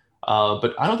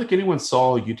 But I don't think anyone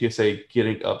saw UTSA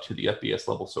getting up to the FBS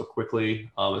level so quickly,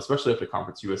 especially after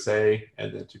Conference USA,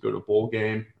 and then to go to a bowl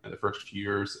game in the first few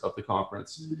years of the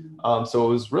conference. So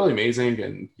it was really amazing,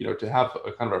 and to have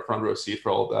a kind of a front row seat for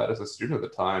all of that as a student at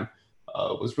the time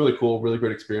was really cool, really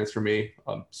great experience for me.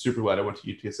 I'm super glad I went to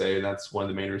UTSA, and that's one of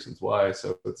the main reasons why.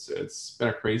 So it's been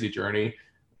a crazy journey.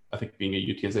 I think being a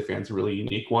UTSA fan is a really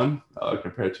unique one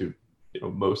compared to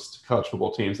most college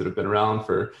football teams that have been around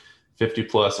for 50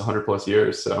 plus, 100 plus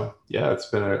years. So yeah, it's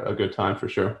been a good time for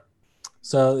sure.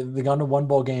 So they gone to one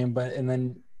bowl game, and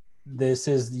then this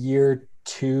is year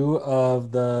 2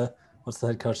 of what's the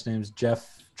head coach's name?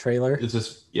 Jeff Traylor.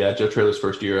 Jeff Traylor's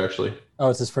first year actually. Oh,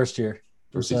 it's his first year.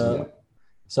 First season, yeah.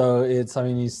 So it's,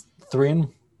 he's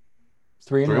 3-1.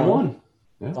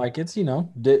 Yeah. Like it's,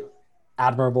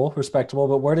 admirable, respectable,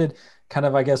 but where did kind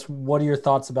of, I guess, what are your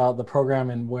thoughts about the program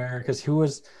and where, because who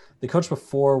was the coach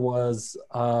before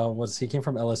he came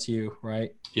from LSU,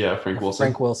 right? Yeah, Frank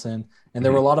Wilson. And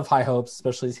there were a lot of high hopes,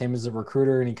 especially him as a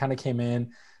recruiter, and he kind of came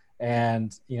in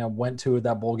and, went to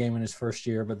that bowl game in his first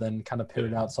year, but then kind of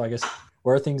pivoted out. So I guess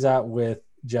where are things at with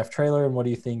Jeff Traylor, and what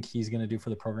do you think he's going to do for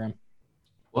the program?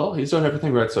 Well, he's done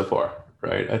everything right so far,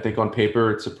 right? I think on paper,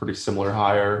 it's a pretty similar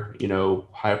hire,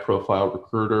 high profile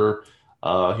recruiter.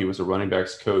 He was a running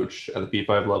backs coach at the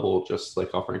B5 level, just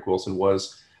like how Frank Wilson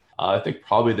was. I think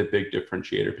probably the big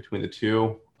differentiator between the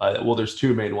two, there's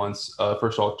 2 main ones.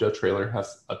 First of all, Jeff Traylor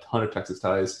has a ton of Texas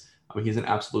ties. He's an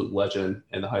absolute legend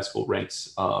in the high school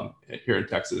ranks here in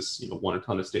Texas, won a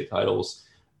ton of state titles.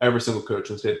 Every single coach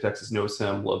in the state of Texas knows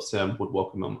him, loves him, would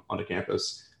welcome him onto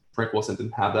campus. Frank Wilson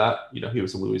didn't have that. He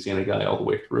was a Louisiana guy all the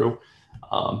way through.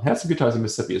 Had some good ties in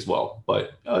Mississippi as well,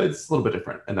 but it's a little bit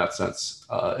different in that sense.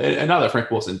 And not that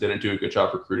Frank Wilson didn't do a good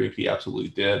job recruiting, he absolutely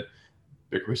did.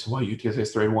 Big reason why UTSA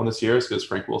is 3-1 this year is because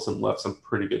Frank Wilson left some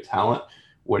pretty good talent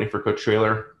waiting for Coach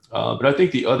Traylor. But I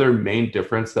think the other main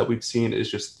difference that we've seen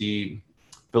is just the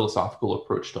philosophical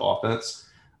approach to offense.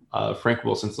 Frank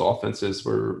Wilson's offenses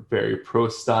were very pro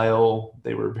style.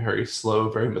 They were very slow,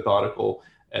 very methodical,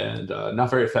 and not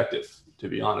very effective, to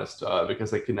be honest,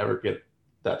 because they could never get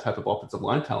that type of offensive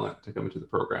line talent to come into the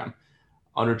program.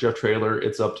 Under Jeff Traylor,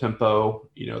 it's up tempo.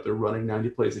 They're running 90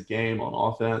 plays a game on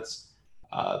offense.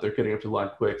 They're getting up to the line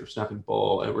quick. They're snapping the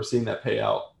ball, and we're seeing that pay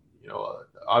out.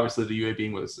 Obviously the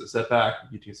UAB was a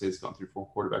setback. UTSA has gone through 4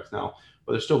 quarterbacks now,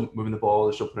 but they're still moving the ball.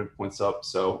 They're still putting points up.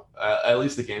 So at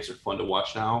least the games are fun to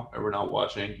watch now, and we're not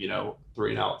watching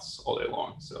 3 and outs all day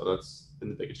long. So that's been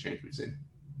the biggest change we've seen.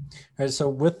 All right. So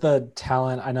with the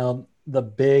talent, I know the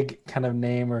big kind of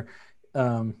name, or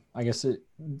I guess it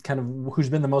kind of who's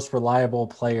been the most reliable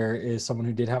player is someone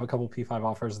who did have a couple P5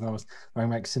 offers, and that was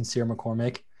running back Sincere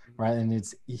McCormick, right? And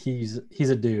he's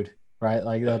a dude, right?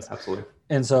 Like that's absolutely.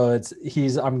 And so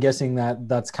I'm guessing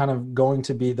that's kind of going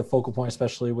to be the focal point,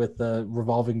 especially with the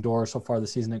revolving door so far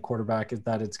this season at quarterback, is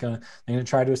that they're going to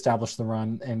try to establish the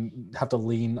run and have to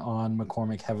lean on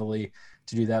McCormick heavily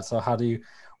to do that. So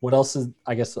what else is,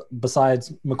 I guess,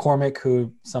 besides McCormick,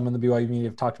 who some in the BYU media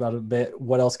have talked about a bit,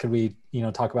 what else could we,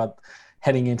 talk about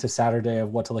heading into Saturday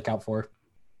of what to look out for?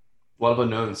 A lot of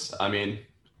unknowns. I mean,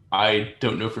 I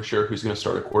don't know for sure who's going to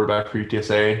start a quarterback for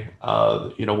UTSA.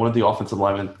 One of the offensive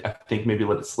linemen, I think, maybe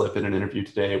let it slip in an interview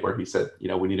today where he said,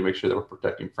 we need to make sure that we're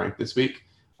protecting Frank this week.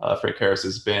 Frank Harris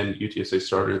has been UTSA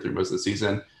starter through most of the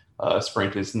season,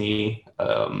 sprained his knee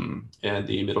in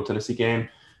the Middle Tennessee game.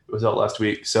 It was out last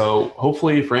week. So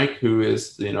hopefully Frank, who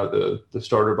is, the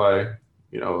starter by,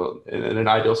 in an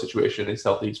ideal situation, is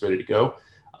healthy, he's ready to go.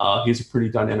 He's a pretty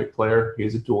dynamic player.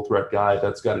 He's a dual threat guy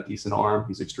that's got a decent arm.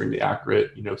 He's extremely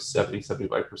accurate,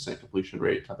 70-75% completion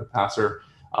rate type of passer.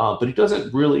 But he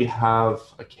doesn't really have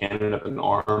a cannon of an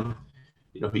arm.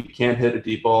 He can hit a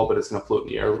deep ball, but it's going to float in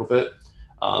the air a little bit.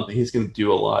 But he's going to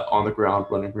do a lot on the ground,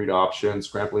 running read options,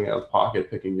 scrambling out of the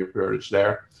pocket, picking your yardage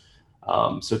there.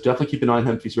 So definitely keep an eye on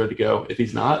him if he's ready to go. If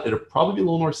he's not, it'll probably be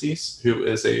Lil Narcisse, who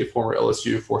is a former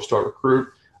LSU 4-star recruit.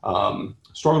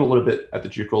 Struggled a little bit at the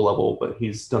JUCO level, but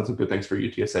he's done some good things for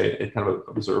UTSA in kind of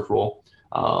a reserve role.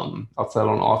 Outside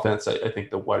on offense, I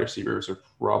think the wide receivers are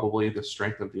probably the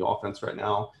strength of the offense right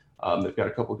now. They've got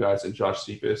a couple guys in Josh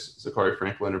Cephas, Zachary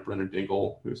Franklin, and Brendan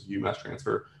Dingle, who's a UMass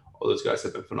transfer. All those guys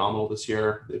have been phenomenal this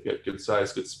year. They've got good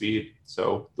size, good speed.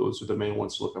 So those are the main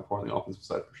ones to look out for on the offensive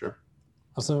side for sure.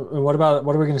 Also, what are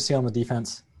we going to see on the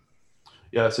defense?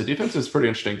 Yeah, so defense is pretty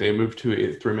interesting. They moved to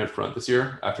a 3-man front this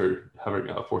year after having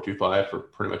a 4-2-5 for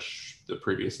pretty much the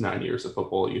previous 9 years of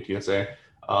football at UTSA.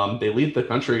 They lead the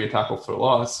country in tackles for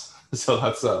loss, so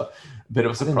that's a bit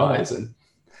of a surprise. And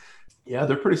yeah,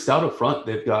 they're pretty stout up front.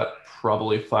 They've got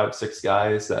probably 5-6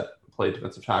 guys that play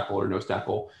defensive tackle or nose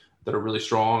tackle that are really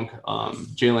strong.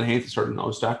 Jalen Haynes, the starting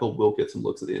nose tackle, will get some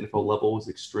looks at the NFL level. He's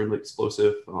extremely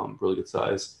explosive, really good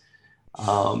size.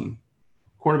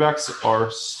 Cornerbacks are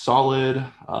solid.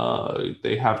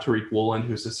 They have Tariq Woolen,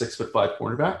 who's a 6'5"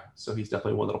 cornerback. So he's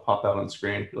definitely one that'll pop out on the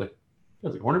screen. You're like,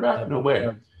 that's a cornerback? No way.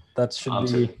 That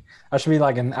should be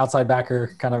like an outside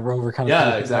backer kind of rover kind of.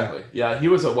 Yeah, exactly. Yeah, he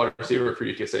was a wide receiver for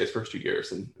UTSA his first 2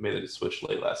 years and made the switch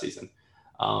late last season.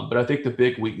 But I think the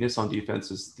big weakness on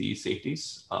defense is the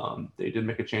safeties. They did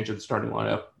make a change in the starting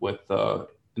lineup with an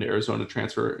Arizona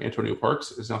transfer. Antonio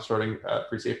Parks is now starting at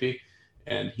free safety.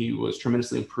 And he was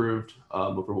tremendously improved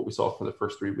over what we saw for the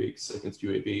first 3 weeks against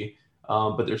UAB.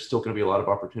 But there's still going to be a lot of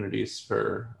opportunities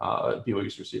for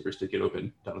BYU's receivers to get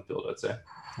open down the field, I'd say.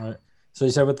 All right. So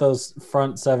you said with those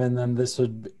front 7, then this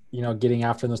would, getting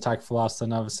after those tackle for loss,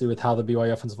 then obviously with how the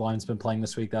BYU offensive line's been playing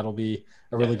this week, that'll be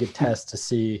a really good test to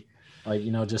see,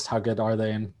 just how good are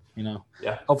they. And,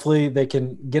 hopefully they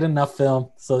can get enough film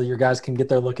so your guys can get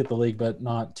their look at the league, but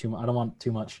not too much. I don't want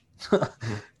too much.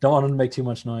 Don't want them to make too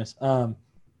much noise. So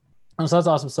that's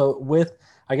awesome. So with,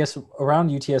 I guess,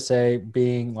 around UTSA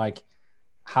being like,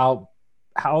 how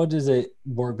does it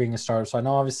work being a starter? So I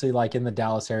know obviously like in the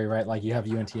Dallas area, right? Like you have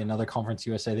UNT, another Conference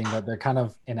USA thing, but they're kind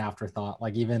of an afterthought.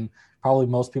 Like even probably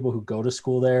most people who go to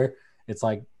school there, it's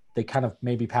like they kind of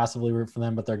maybe passively root for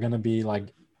them, but they're going to be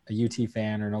like a UT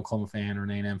fan or an Oklahoma fan or an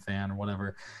A&M fan or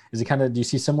whatever. Is it kind of, do you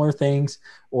see similar things,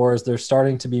 or is there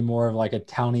starting to be more of like a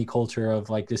towny culture of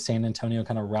like this San Antonio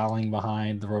kind of rallying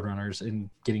behind the Roadrunners and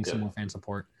getting some more fan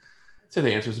support? I'd say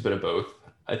the answer is a bit of both.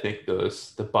 I think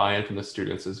the buy-in from the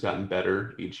students has gotten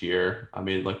better each year. I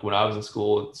mean, like when I was in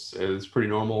school, it's pretty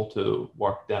normal to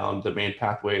walk down the main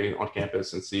pathway on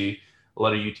campus and see a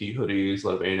lot of UT hoodies, a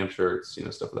lot of A&M shirts,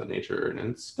 stuff of that nature.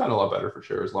 And it's gotten a lot better for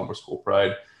sure. There's a lot more school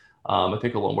pride. I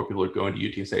think a lot more people are going to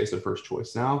UTSA as their first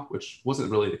choice now, which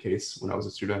wasn't really the case when I was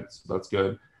a student. So that's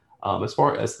good. As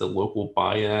far as the local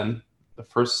buy-in, the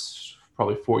first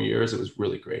probably 4 years, it was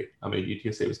really great. I mean,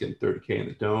 UTSA was getting 30K in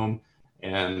the dome,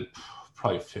 and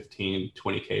probably 15,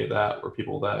 20K of that were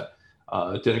people that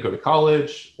didn't go to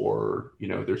college, or,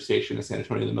 they're stationed in San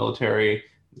Antonio in the military,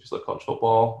 just like college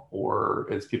football, or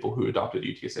it's people who adopted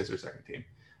UTSA as their second team.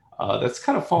 That's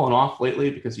kind of fallen off lately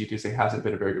because UTSA hasn't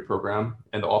been a very good program,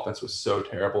 and the offense was so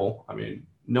terrible. I mean,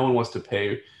 no one wants to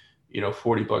pay,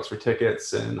 $40 for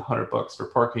tickets and $100 for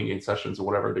parking in sessions or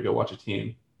whatever to go watch a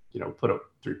team, put up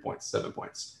 3 points, 7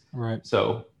 points. Right.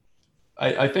 So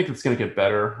I think it's going to get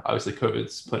better. Obviously,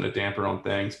 COVID's putting a damper on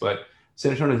things, but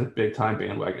San Antonio is a big time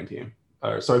bandwagon team.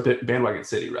 Bandwagon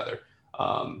city, rather.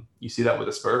 You see that with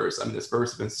the Spurs. I mean, the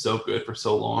Spurs have been so good for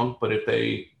so long, but if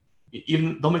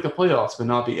they'll make the playoffs, but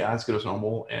not be as good as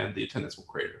normal, and the attendance will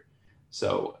crater.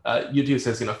 So UTSA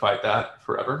is going to fight that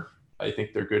forever. I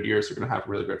think their good years are going to have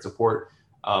really great support,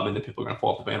 and then people are going to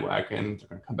fall off the bandwagon. They're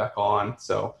going to come back on.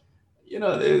 So,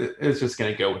 it's just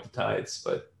going to go with the tides.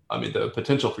 But I mean, the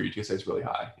potential for UTSA is really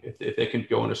high. If they can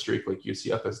go on a streak like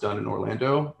UCF has done in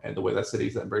Orlando, and the way that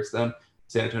city's embraced them,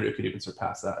 San Antonio could even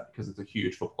surpass that because it's a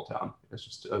huge football town. It's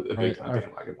just a big time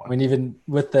bandwagon one. I mean, even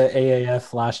with the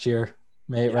AAF last year,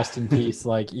 may it rest in peace.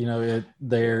 Like,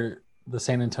 the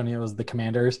San Antonio was the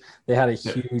Commanders. They had a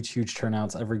huge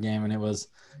turnouts every game, and it was,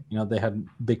 they had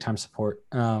big time support.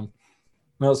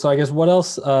 So I guess what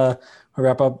else? I'll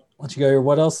wrap up. Let you go here.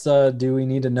 What else do we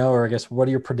need to know, or I guess what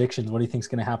are your predictions? What do you think is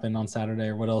going to happen on Saturday,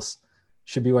 or what else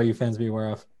should BYU fans be aware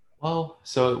of? Well,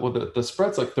 the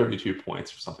spread's like 32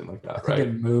 points or something like that, I think right?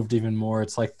 it moved even more.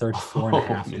 It's like 34 and a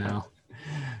half now.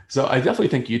 So I definitely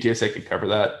think UTSA can cover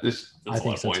that. I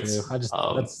think so too.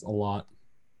 That's a lot.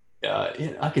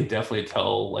 Yeah, I can definitely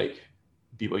tell like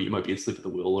BYU might be asleep at the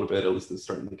wheel a little bit, at least at the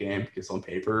start of the game, because on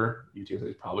paper, UTSA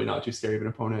is probably not too scary of an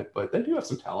opponent, but they do have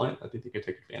some talent. I think they can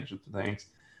take advantage of the things.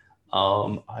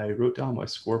 I wrote down my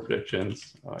score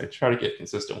predictions. I try to get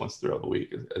consistent ones throughout the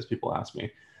week as people ask me.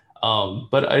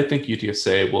 But I think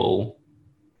UTSA will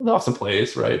have some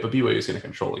plays, right? But BYU is going to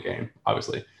control the game,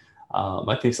 obviously.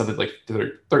 I think something like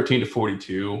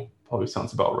 13-42 probably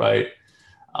sounds about right.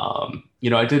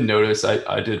 I did notice,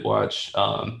 I did watch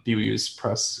BYU's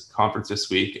press conference this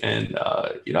week, and,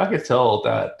 I could tell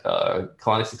that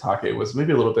Kalani Sitake was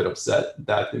maybe a little bit upset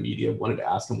that the media wanted to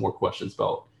ask him more questions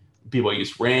about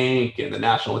BYU's rank and the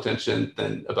national attention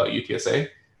than about UTSA.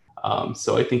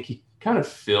 So I think he kind of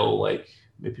feel like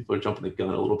maybe people are jumping the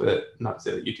gun a little bit. Not to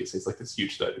say that UTSA is like this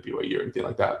huge threat to BYU or anything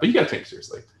like that, but you got to take it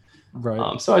seriously.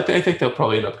 Right. So I think they'll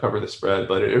probably end up covering the spread,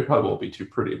 but it probably won't be too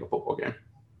pretty of a football game.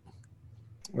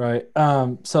 Right.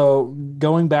 So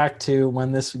going back to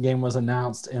when this game was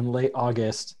announced in late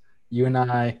August, you and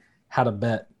I had a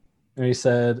bet. And we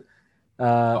said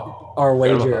our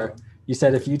wager, you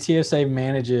said if UTSA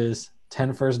manages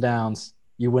 10 first downs,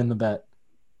 you win the bet.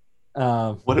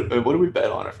 What did we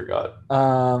bet on? I forgot.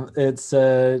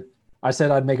 I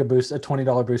said I'd make a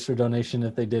 $20 booster donation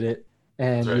if they did it.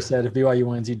 And you said if BYU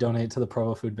wins, you donate to the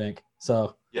Provo Food Bank.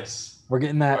 So yes, we're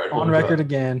getting that on record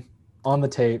again, on the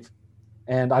tape.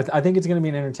 And I think it's going to be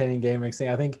an entertaining game. I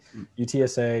think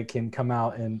UTSA can come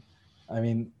out and, I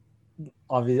mean,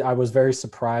 obviously I was very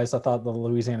surprised. I thought the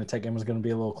Louisiana Tech game was going to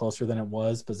be a little closer than it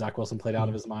was, but Zach Wilson played out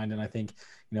of his mind. And I think,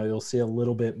 you'll see a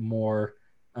little bit more,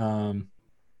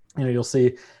 you'll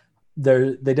see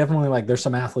they definitely there's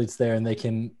some athletes there and they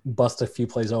can bust a few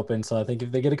plays open. So I think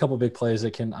if they get a couple big plays,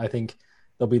 I think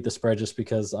they'll beat the spread, just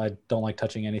because I don't like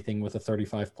touching anything with a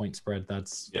 35-point spread.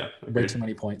 That's way too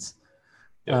many points.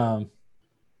 Yeah.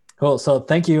 Cool. So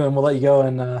thank you, and we'll let you go,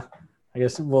 and I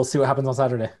guess we'll see what happens on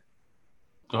Saturday.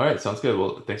 All right. Sounds good.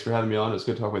 Well, thanks for having me on. It was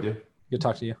good to talk with you. Good to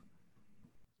talk to you.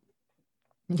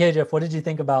 Okay, Jeff, what did you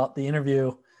think about the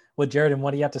interview with Jared, and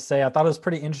what do you have to say? I thought it was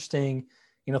pretty interesting,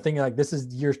 thinking like this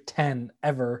is year 10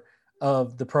 ever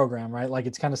of the program, right? Like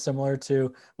it's kind of similar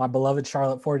to my beloved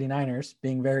Charlotte 49ers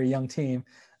being a very young team,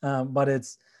 but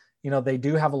it's, they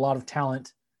do have a lot of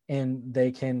talent, and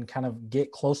they can kind of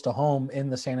get close to home in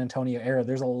the San Antonio area.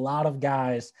 There's a lot of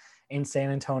guys in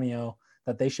San Antonio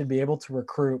that they should be able to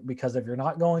recruit, because if you're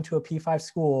not going to a P5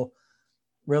 school,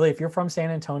 really, if you're from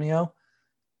San Antonio,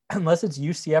 unless it's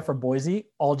UCF or Boise,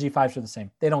 all G5s are the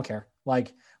same. They don't care.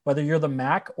 Like whether you're the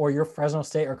MAC or you're Fresno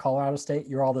State or Colorado State,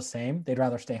 you're all the same. They'd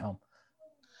rather stay home.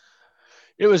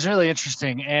 It was really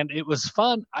interesting, and it was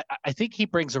fun. I think he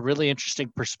brings a really interesting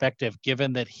perspective,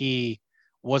 given that he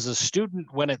was a student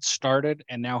when it started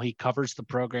and now he covers the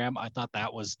program. I thought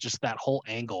that was just, that whole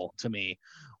angle to me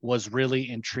was really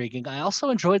intriguing. I also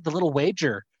enjoyed the little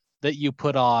wager that you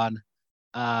put on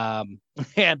and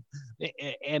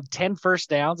 10 first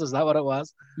downs. Is that what it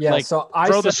was? Yeah. Like, so I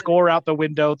throw said, the score out the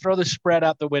window, throw the spread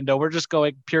out the window. We're just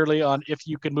going purely on if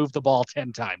you can move the ball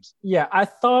 10 times. yeah, I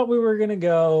thought we were going to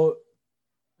go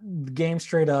game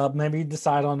straight up, maybe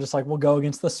decide on just like, we'll go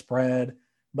against the spread.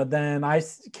 But then I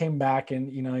came back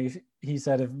and, he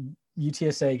said if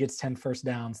UTSA gets 10 first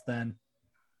downs, then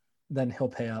he'll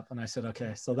pay up. And I said,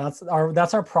 okay, so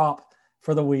that's our prop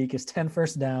for the week is 10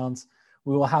 first downs.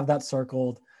 We will have that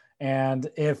circled. And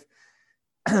if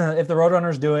the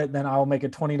Roadrunners do it, then I will make a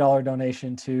 $20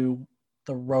 donation to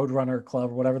the Roadrunner Club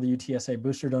or whatever the UTSA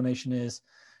booster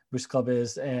club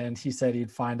is. And he said he'd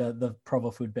find the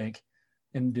Provo Food Bank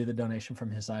and do the donation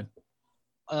from his side.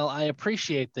 Well, I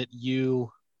appreciate that you're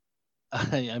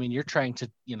trying to,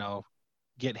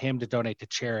 get him to donate to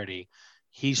charity.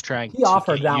 He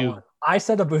offered that one. I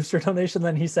said a booster donation.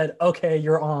 Then he said, okay,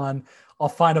 you're on. I'll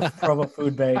find a Provo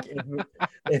Food Bank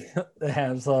if they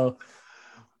have. So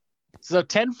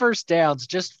 10 first downs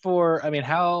just for,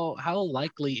 how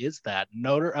likely is that?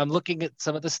 I'm looking at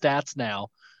some of the stats now.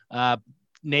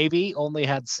 Navy only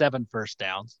had 7 first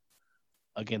downs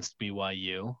against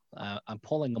BYU. I'm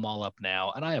pulling them all up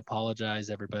now, and I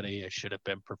apologize, everybody. I should have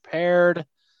been prepared.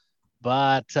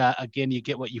 But again, you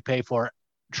get what you pay for.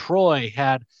 Troy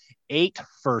had 8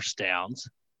 first downs.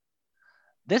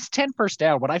 This 10 first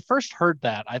down, when I first heard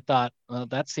that, I thought, well,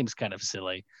 that seems kind of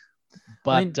silly.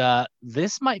 But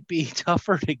this might be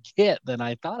tougher to get than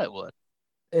I thought it would.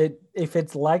 If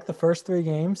it's like the first 3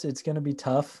 games, it's going to be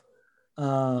tough.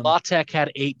 La Tech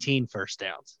had 18 first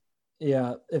downs.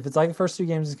 Yeah, if it's like the first 2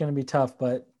 games, it's going to be tough.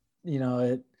 But,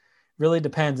 it really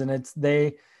depends. And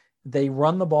they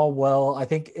run the ball well. I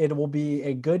think it will be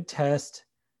a good test.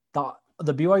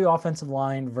 The BYU offensive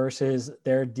line versus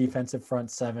their defensive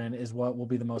front 7 is what will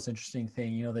be the most interesting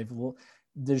thing.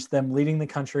 There's them leading the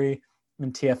country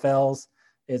in TFLs.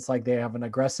 It's like they have an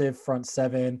aggressive front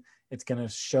 7. It's going to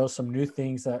show some new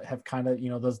things that have kind of,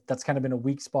 that's kind of been a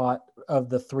weak spot of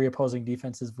the 3 opposing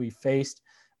defenses we faced.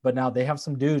 But now they have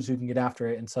some dudes who can get after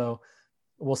it. And so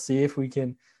we'll see if we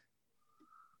can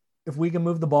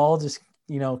move the ball, just,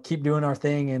 keep doing our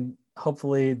thing, and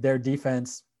hopefully their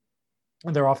defense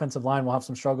and their offensive line will have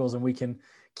some struggles, and we can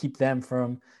keep them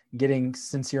from getting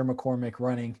Sincere McCormick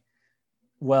running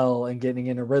well and getting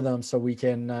in a rhythm so we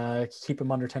can keep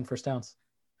them under 10 first downs.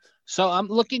 So I'm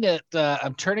looking at,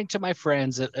 I'm turning to my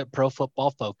friends at Pro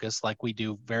Football Focus, like we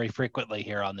do very frequently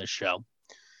here on this show.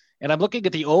 And I'm looking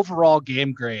at the overall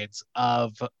game grades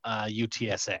of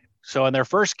UTSA. So in their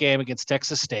first game against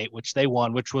Texas State, which they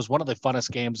won, which was one of the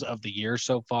funnest games of the year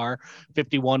so far,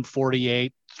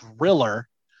 51-48 thriller.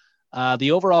 The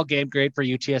overall game grade for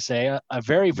UTSA, a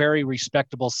very, very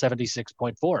respectable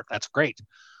 76.4. That's great.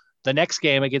 The next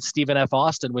game against Stephen F.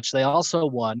 Austin, which they also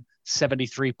won,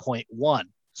 73.1.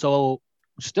 So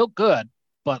still good,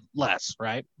 but less,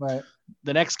 right? Right.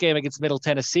 The next game against Middle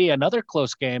Tennessee, another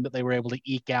close game that they were able to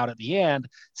eke out at the end,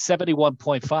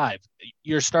 71.5.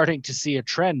 You're starting to see a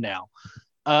trend now.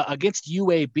 Against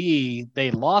UAB,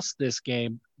 they lost this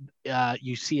game.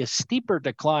 You see a steeper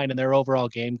decline in their overall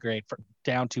game grade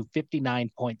down to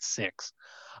 59.6.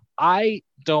 I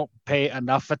don't pay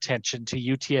enough attention to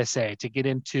UTSA to get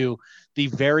into the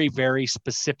very, very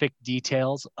specific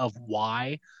details of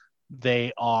why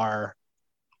they are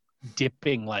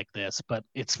dipping like this, but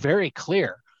it's very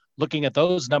clear looking at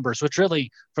those numbers, which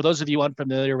really, for those of you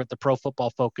unfamiliar with the Pro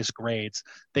Football Focus grades,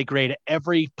 they grade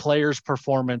every player's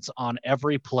performance on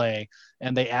every play,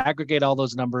 and they aggregate all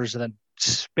those numbers and then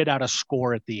spit out a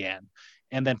score at the end.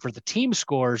 And then for the team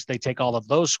scores, they take all of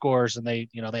those scores and they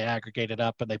aggregate it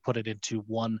up and they put it into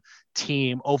one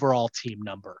team, overall team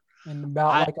number. And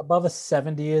about like above a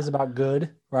 70 is about good,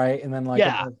 right? And then like,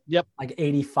 like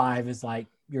 85 is like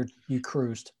you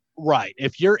cruised. Right.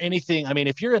 If you're anything,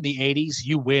 if you're in the 80s,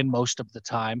 you win most of the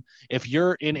time. If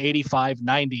you're in 85,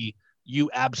 90, you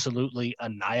absolutely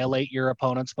annihilate your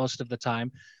opponents most of the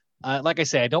time. Like I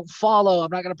say, I'm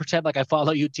not going to pretend like I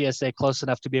follow UTSA close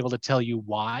enough to be able to tell you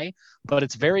why, but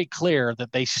it's very clear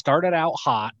that they started out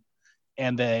hot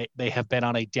and they have been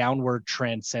on a downward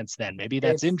trend since then. Maybe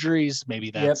that's injuries. Maybe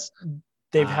that's.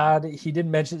 Yep. He didn't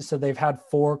mention, so they've had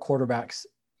 4 quarterbacks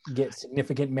get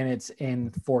significant minutes in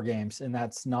 4 games, and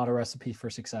that's not a recipe for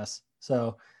success.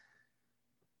 So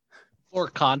for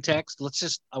context,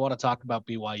 I want to talk about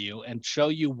BYU and show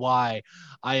you why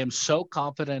I am so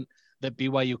confident that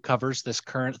BYU covers this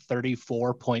current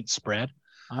 34-point spread.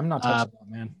 I'm not touching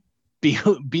that, man.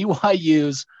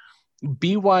 BYU's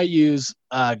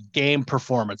game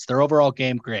performance, their overall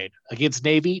game grade against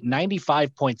Navy,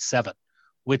 95.7,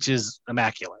 which is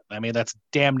immaculate. That's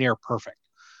damn near perfect.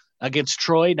 Against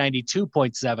Troy,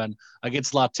 92.7.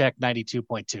 Against La Tech,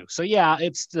 92.2. So yeah,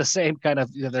 it's the same kind of,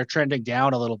 they're trending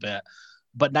down a little bit.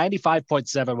 But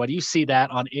 95.7, when you see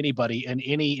that on anybody in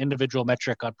any individual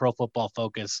metric on Pro Football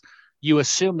Focus, you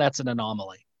assume that's an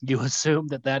anomaly. You assume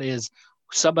that is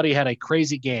somebody had a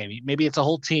crazy game. Maybe it's a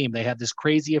whole team. They had this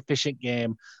crazy efficient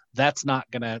game. That's not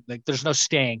going to, like, there's no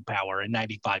staying power in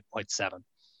 95.7.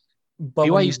 But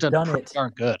BYU's done pretty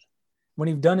darn good. When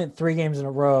you've done it 3 games in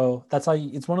a row, that's how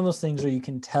it's one of those things where you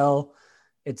can tell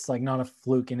it's like not a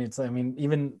fluke. And it's, I mean,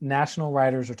 even national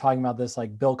writers are talking about this.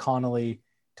 Like Bill Connolly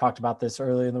talked about this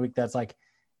earlier in the week. That's like,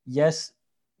 yes,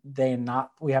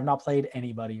 we have not played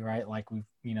anybody, right? Like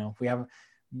we have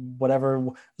whatever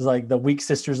was like the weak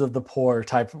sisters of the poor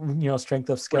type, strength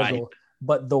of schedule. Right.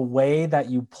 But the way that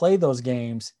you play those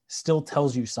games still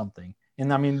tells you something.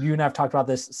 And I mean, you and I have talked about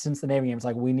this since the Navy games.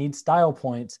 Like, we need style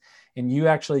points. And you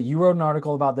wrote an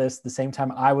article about this the same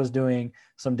time I was doing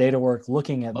some data work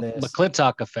looking at this.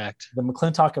 McClintock effect. The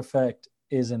McClintock effect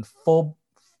is in full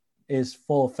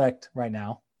effect right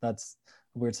now. That's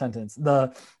a weird sentence.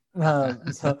 But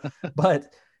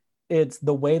it's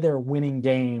the way they're winning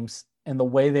games and the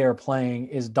way they are playing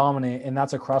is dominant, and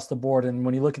that's across the board. And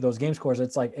when you look at those game scores,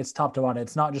 it's like it's top to bottom.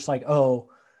 It's not just like, oh,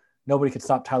 nobody could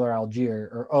stop Tyler Algier,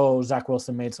 or, oh, Zach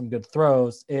Wilson made some good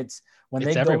throws. It's when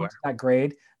they go into that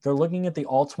grade, they're looking at the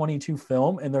all 22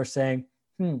 film and they're saying,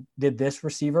 did this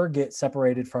receiver get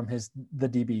separated from the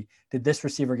DB? Did this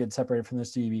receiver get separated from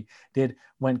this DB?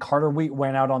 When Carter Wheat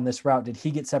went out on this route, did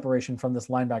he get separation from this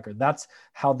linebacker? That's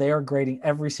how they are grading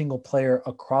every single player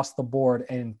across the board,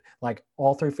 and like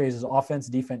all 3 phases: offense,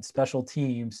 defense, special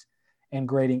teams, and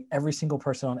grading every single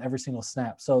person on every single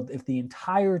snap. So if the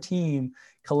entire team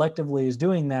collectively is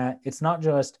doing that, it's not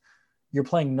just you're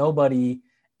playing nobody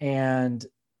and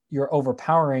you're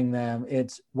overpowering them.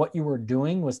 It's what you were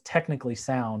doing was technically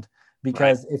sound,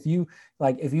 because if you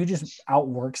just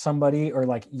outwork somebody, or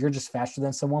like you're just faster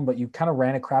than someone, but you kind of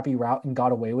ran a crappy route and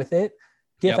got away with it,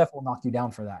 PFF will knock you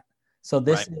down for that. So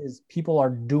this is, people are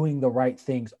doing the right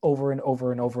things over and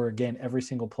over and over again, every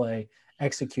single play,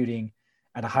 executing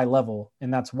at a high level.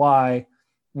 And that's why,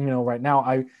 right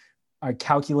now I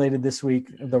calculated this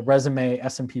week the resume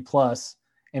S&P plus,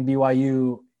 and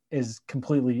BYU is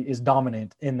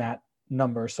dominant in that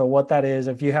number. So what that is,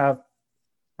 if we're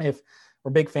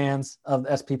big fans of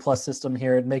the SP plus system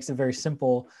here, it makes it very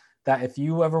simple that if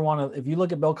you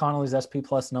look at Bill Connolly's SP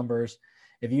plus numbers,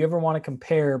 if you ever want to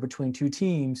compare between 2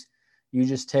 teams, you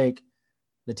just take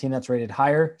the team that's rated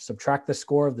higher, subtract the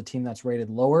score of the team that's rated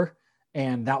lower,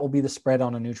 and that will be the spread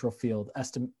on a neutral field.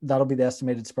 That'll be the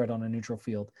estimated spread on a neutral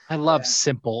field. I love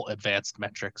simple advanced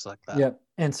metrics like that. Yep.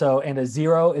 And a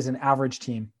 0 is an average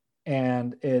team.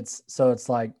 And it's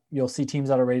like, you'll see teams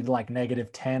that are rated like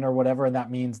 -10 or whatever, and that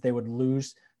means they would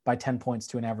lose by 10 points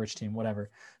to an average team,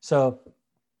 whatever. So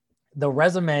the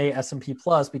resume S&P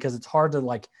plus, because it's hard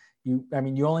to you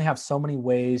only have so many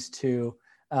ways to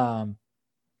so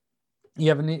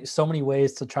many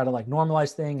ways to try to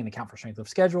normalize thing and account for strength of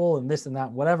schedule and this and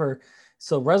that, whatever.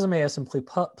 So resume S&P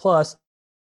plus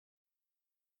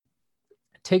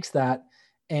takes that,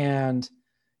 and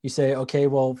you say, okay,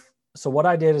 well, so what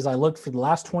I did is I looked for the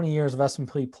last 20 years of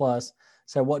S&P plus.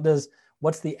 So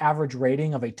what's the average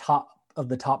rating of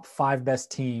the top 5 best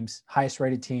teams, highest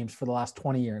rated teams for the last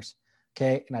 20 years?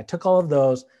 Okay. And I took all of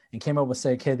those and came up with,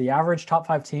 say, okay, the average top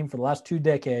 5 team for the last 2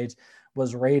 decades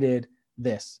was rated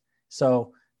this.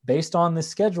 So based on this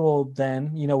schedule,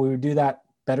 then, we would do that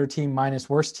better team minus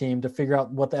worst team to figure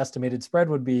out what the estimated spread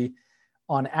would be.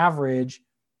 On average,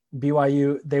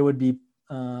 BYU, they would be,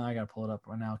 I got to pull it up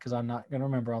right now because I'm not going to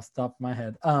remember off the top of my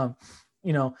head.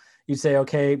 You'd say,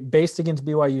 okay, based against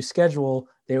BYU's schedule,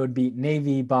 they would beat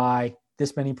Navy by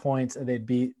this many points, and they'd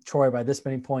beat Troy by this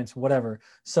many points, whatever.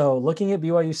 So looking at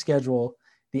BYU's schedule,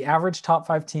 the average top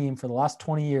 5 team for the last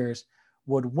 20 years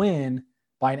would win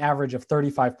by an average of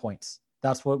 35 points.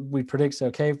 That's what we predict. So,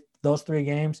 okay, those 3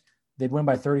 games, they'd win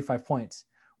by 35 points.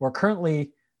 We're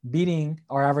currently beating,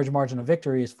 our average margin of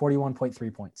victory is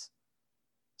 41.3 points.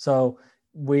 So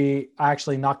I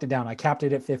actually knocked it down. I capped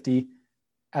it at 50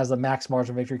 as the max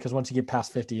margin of victory, because once you get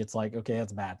past 50, it's like, okay,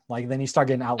 that's bad. Then you start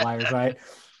getting outliers, right?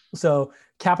 So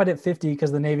cap it at 50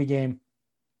 because the Navy game,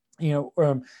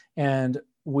 and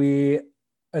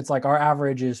it's like our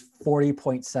average is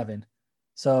 40.7.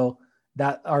 So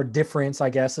that our difference, I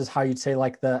guess, is how you'd say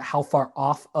how far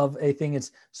off of a thing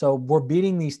it's. So we're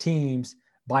beating these teams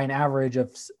by an average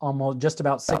of almost just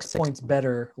about 6 points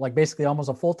better, basically almost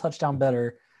a full touchdown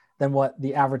better than what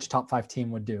the average top 5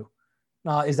 team would do.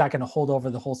 Is that going to hold over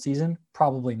the whole season?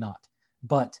 Probably not.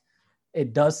 But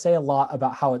it does say a lot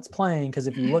about how it's playing, because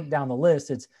if you look down the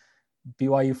list, it's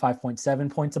BYU 5.7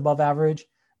 points above average,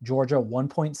 Georgia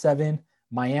 1.7,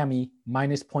 Miami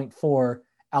minus 0.4,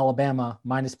 Alabama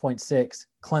minus 0.6,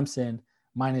 Clemson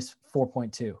minus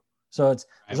 4.2. So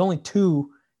there's only 2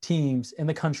 teams in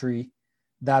the country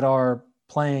that are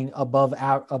playing above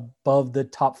the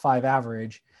top 5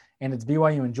 average, and it's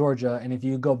BYU and Georgia. And if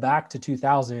you go back to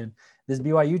 2000, this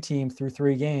BYU team through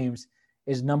 3 games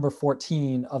is number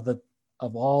 14 of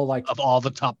all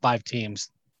the top 5 teams.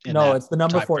 No, it's the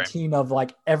number 14 of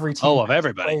like every team of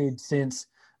everybody played since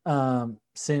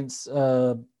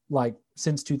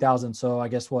 2000. So I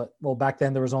guess back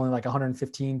then there was only like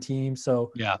 115 teams.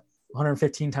 So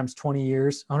 115 times 20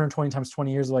 years, 120 times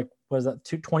 20 years, like what is that?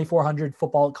 2,400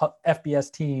 football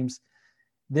FBS teams.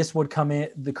 This would come in,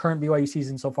 the current BYU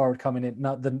season so far would come in at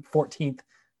not the 14th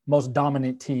most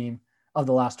dominant team of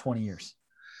the last 20 years.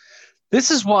 This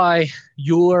is why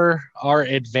you're our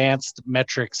advanced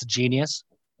metrics genius,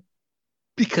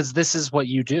 because this is what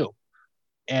you do.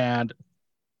 And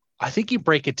I think you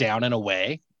break it down in a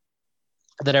way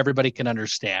that everybody can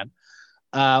understand.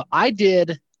 I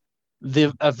did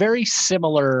a very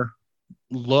similar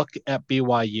look at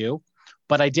BYU,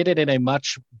 but I did it in a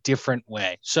much different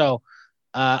way. So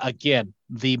again,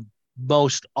 the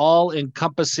most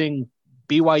all-encompassing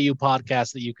BYU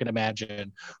podcast that you can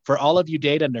imagine. For all of you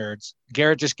data nerds,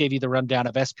 Garrett just gave you the rundown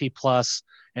of SP plus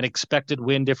and expected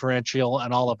win differential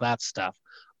and all of that stuff.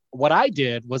 What I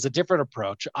did was a different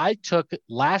approach. I took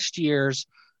last year's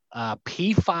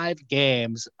P5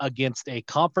 games against a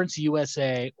Conference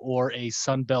USA or a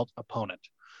Sun Belt opponent.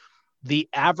 The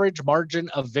average margin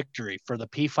of victory for the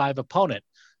P5 opponent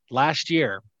last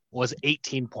year was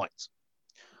 18 points.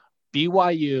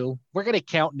 BYU, we're going to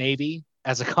count Navy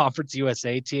as a Conference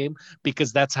USA team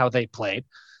because that's how they played.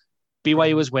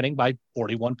 BYU was winning by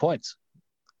 41 points.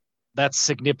 That's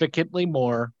significantly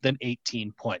more than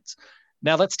 18 points.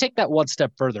 Now let's take that one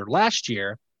step further. Last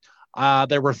year,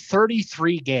 there were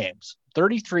 33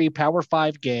 Power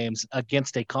 5 games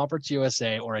against a Conference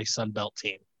USA or a Sun Belt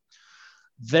team.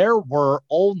 There were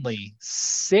only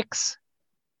 6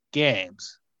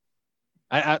 games.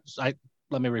 Let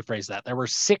me rephrase that. There were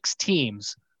 6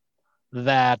 teams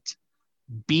that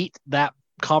beat that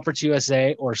Conference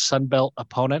USA or Sun Belt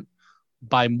opponent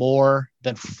by more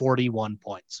than 41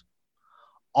 points.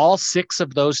 All 6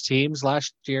 of those teams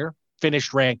last year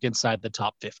finished ranked inside the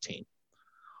top 15.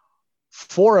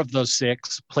 4 of those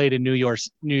 6 played in New Year's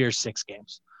 6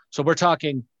 games. So we're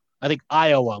talking, I think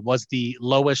Iowa was the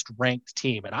lowest ranked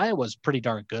team, and Iowa was pretty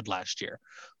darn good last year.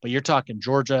 But you're talking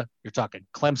Georgia, you're talking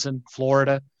Clemson,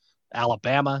 Florida,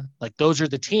 Alabama. Like those are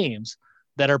the teams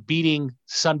that are beating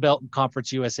Sun Belt and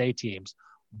Conference USA teams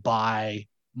by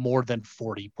more than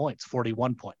 40 points,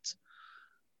 41 points.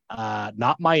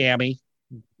 Not Miami,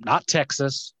 not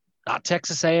Texas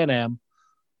A&M.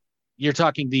 You're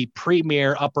talking the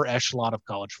premier upper echelon of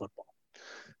college football.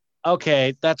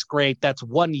 Okay, that's great. That's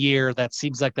 1 year. That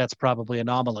seems like that's probably an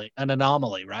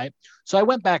anomaly, right? So I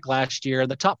went back last year.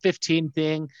 The top 15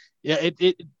 thing,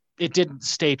 it didn't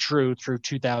stay true through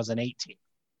 2018.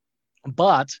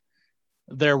 But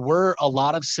there were a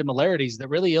lot of similarities that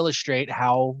really illustrate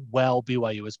how well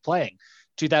BYU is playing.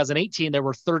 2018, there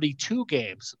were 32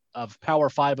 games of Power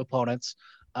 5 opponents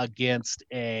against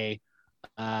a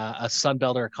Sun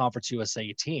Belt or a Conference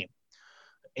USA team.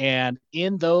 And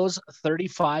in those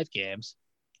 35 games,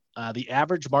 the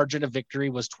average margin of victory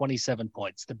was 27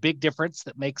 points. The big difference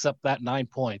that makes up that 9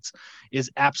 points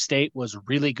is App State was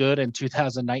really good in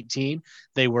 2019.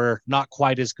 They were not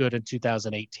quite as good in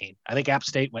 2018. I think App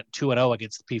State went 2-0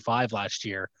 against the P5 last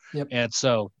year. Yep. And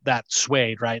so that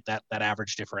swayed, right? That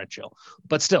average differential.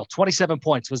 But still, 27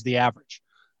 points was the average.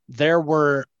 There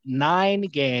were 9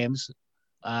 games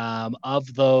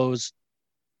of those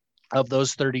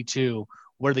 32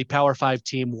 where the Power 5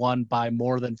 team won by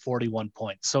more than 41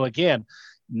 points. So again,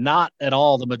 not at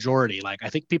all the majority. Like I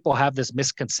think people have this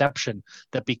misconception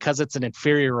that because it's an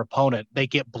inferior opponent, they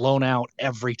get blown out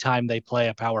every time they play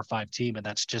a Power 5 team, and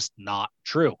that's just not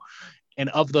true. And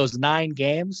of those 9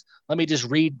 games, let me just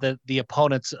read the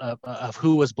opponents of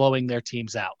who was blowing their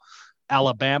teams out.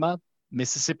 Alabama,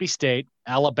 Mississippi State,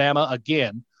 Alabama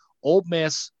again, Ole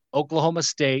Miss, Oklahoma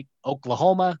State,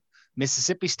 Oklahoma,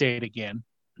 Mississippi State again,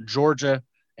 Georgia,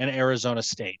 and Arizona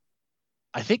State.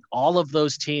 I think all of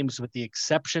those teams, with the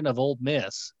exception of Ole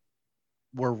Miss,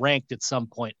 were ranked at some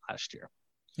point last year.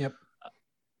 Yep.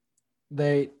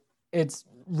 It's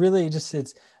really just,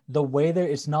 it's the way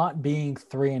it's not being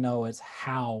 3-0, it's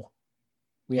how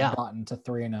we have gotten to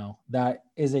 3-0. That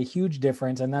is a huge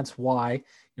difference. And that's why,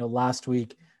 last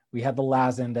week we had the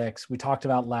Laz index. We talked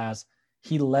about Laz.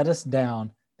 He let us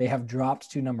down. They have dropped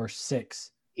to number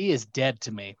 6. He is dead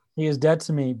to me. He is dead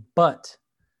to me. But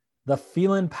the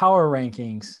Phelan Power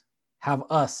Rankings have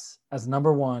us as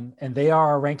number one, and they are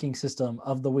our ranking system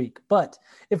of the week. But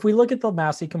if we look at the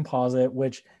Massey Composite,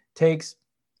 which takes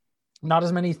not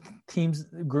as many teams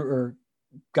or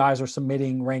guys are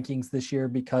submitting rankings this year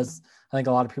because I think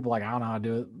a lot of people are like, I don't know how to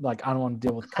do it. Like, I don't want to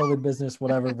deal with COVID business,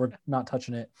 whatever. We're not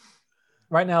touching it.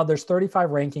 Right now, there's 35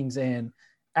 rankings, and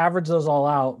average those all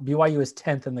out, BYU is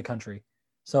 10th in the country.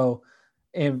 So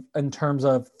in terms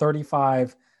of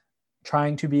 35,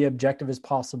 trying to be objective as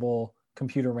possible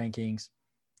computer rankings.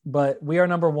 But we are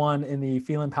number one in the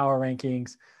Phelan Power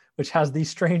Rankings, which has the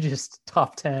strangest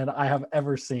top 10 I have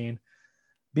ever seen.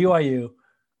 BYU,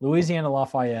 Louisiana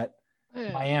Lafayette,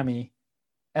 Miami,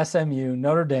 SMU,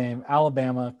 Notre Dame,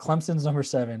 Alabama, Clemson's number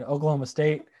 7, Oklahoma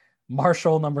State,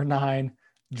 Marshall number 9,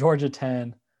 Georgia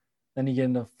 10. Then you get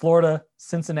into Florida,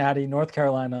 Cincinnati, North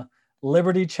Carolina,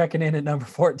 Liberty checking in at number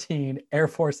 14, Air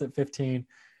Force at 15,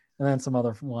 and then some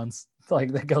other ones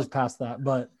like that goes past that.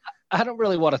 But I don't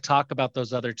really want to talk about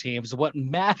those other teams. What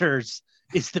matters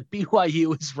is that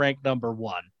BYU is ranked number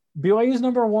 1. BYU is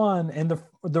number 1, and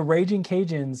the Raging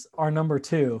Cajuns are number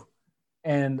 2,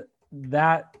 and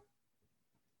that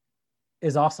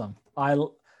is awesome. I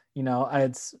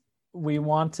want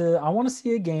to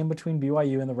see a game between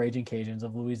BYU and the Raging Cajuns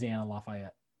of Louisiana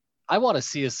Lafayette. I want to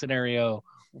see a scenario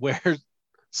where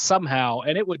somehow,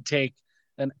 and it would take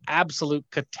an absolute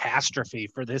catastrophe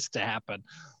for this to happen,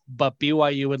 but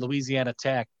BYU and Louisiana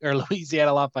Tech or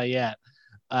Louisiana Lafayette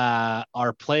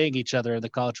are playing each other in the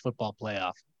college football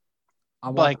playoff. I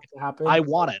want it to happen. I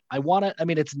want it. I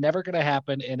mean, it's never going to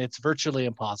happen, and it's virtually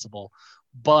impossible.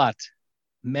 But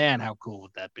man, how cool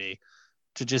would that be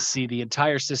to just see the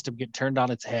entire system get turned on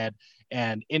its head,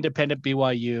 and independent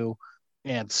BYU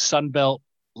and Sunbelt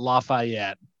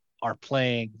Lafayette are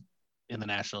playing in the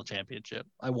national championship.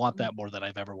 I want that more than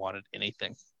I've ever wanted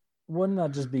anything. Wouldn't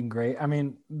that just be great? I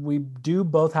mean, we do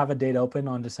both have a date open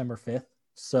on December 5th.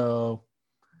 So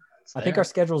I think our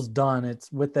schedule's done.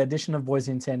 It's with the addition of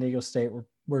Boise and San Diego State,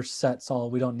 we're set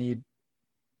solid. We don't need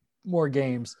more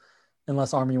games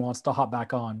unless Army wants to hop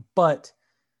back on. But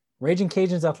Raging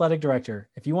Cajuns athletic director,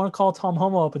 if you want to call Tom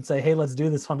Homo up and say, hey, let's do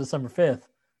this on December 5th,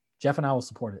 Jeff and I will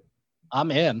support it.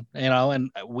 I'm in,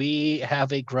 and we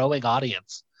have a growing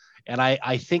audience. And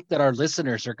I think that our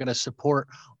listeners are going to support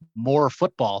more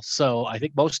football. So I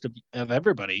think most of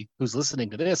everybody who's listening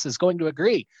to this is going to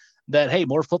agree that, hey,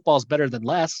 more football is better than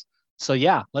less. So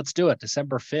yeah, let's do it.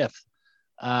 December 5th.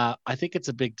 I think it's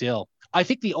a big deal. I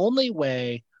think the only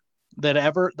way that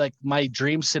ever, like my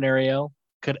dream scenario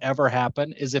could ever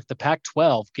happen is if the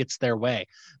Pac-12 gets their way,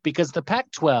 because the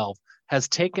Pac-12 has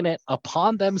taken it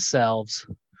upon themselves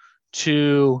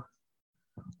to,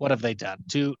 what have they done?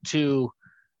 To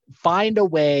find a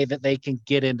way that they can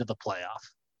get into the playoff.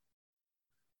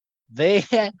 They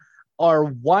are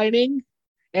whining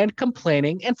and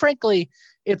complaining, and frankly,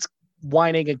 it's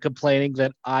whining and complaining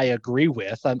that I agree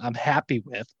with, I'm happy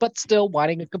with, but still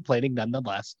whining and complaining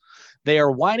nonetheless. They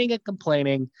are whining and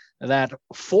complaining that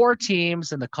 4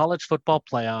 teams in the college football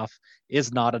playoff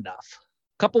is not enough.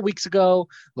 A couple weeks ago,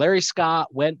 Larry Scott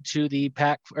went to the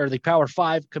Power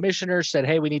 5 commissioner, said,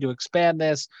 hey, we need to expand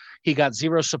this. He got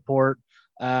zero support.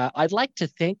 I'd like to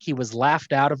think he was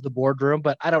laughed out of the boardroom,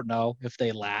 but I don't know if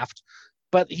they laughed.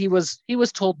 But he was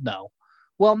told no.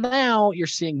 Well, now you're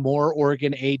seeing more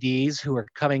Oregon ADs who are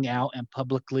coming out and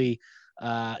publicly,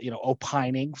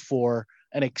 opining for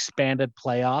an expanded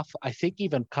playoff. I think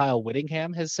even Kyle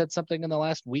Whittingham has said something in the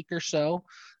last week or so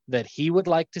that he would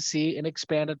like to see an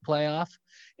expanded playoff.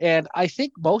 And I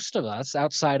think most of us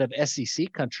outside of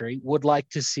SEC country would like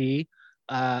to see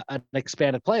an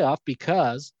expanded playoff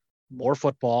because more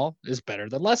football is better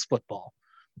than less football.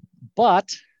 But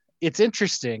it's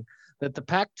interesting that the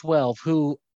Pac-12,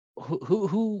 who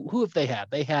have they had?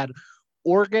 They had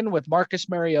Oregon with Marcus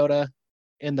Mariota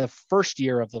in the first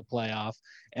year of the playoff,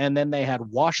 and then they had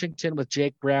Washington with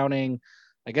Jake Browning.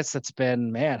 I guess that's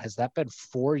been, has that been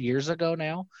 4 years ago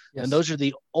now? Yes. And those are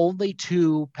the only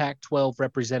 2 Pac-12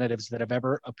 representatives that have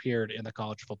ever appeared in the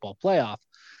college football playoff.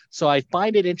 So I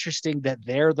find it interesting that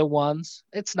they're the ones.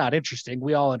 It's not interesting.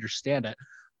 We all understand it.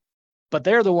 But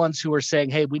they're the ones who are saying,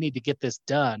 hey, we need to get this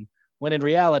done. When in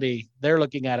reality, they're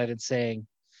looking at it and saying,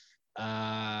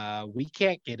 we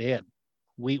can't get in.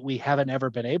 We haven't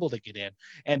ever been able to get in.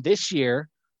 And this year,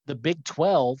 the Big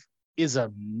 12 is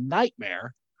a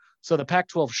nightmare. So the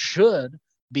Pac-12 should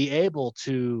be able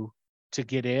to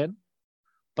get in.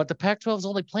 But the Pac-12 is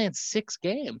only playing 6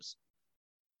 games.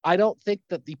 I don't think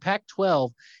that the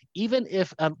Pac-12, even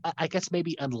if, I guess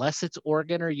maybe unless it's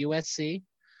Oregon or USC,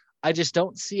 I just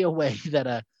don't see a way that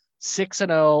a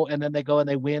 6-0, and then they go and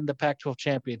they win the Pac-12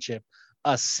 championship.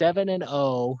 A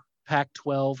 7-0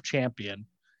 Pac-12 champion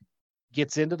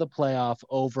gets into the playoff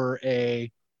over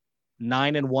a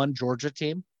 9-1 Georgia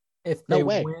team. If No they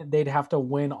way. win, they'd have to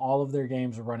win all of their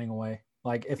games running away.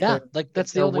 Like if Yeah, they're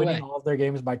that's the only winning way. all of their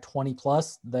games by 20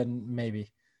 plus, then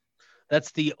maybe.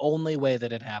 That's the only way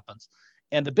that it happens.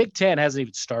 And the Big Ten hasn't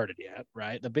even started yet,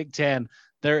 right? The Big Ten,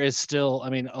 there is still, I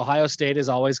mean, Ohio State is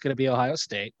always going to be Ohio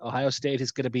State. Ohio State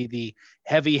is going to be the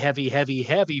heavy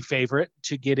favorite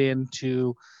to get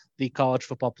into the college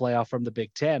football playoff from the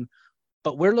Big Ten.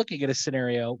 But we're looking at a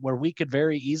scenario where we could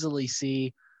very easily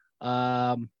see,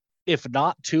 if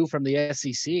not two from the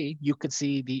SEC, you could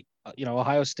see the,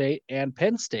 Ohio State and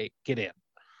Penn State get in.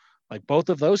 Like both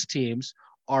of those teams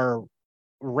are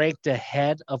ranked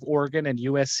ahead of Oregon and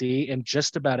USC in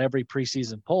just about every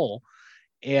preseason poll.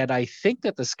 And I think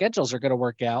that the schedules are going to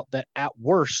work out that at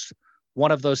worst,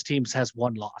 one of those teams has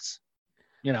one loss.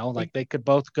 Like they could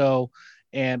both go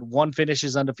and one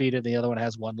finishes undefeated, and the other one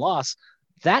has one loss.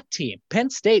 That team, Penn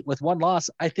State with one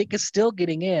loss, I think is still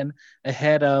getting in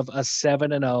ahead of a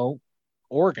 7-0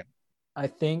 Oregon. I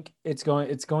think it's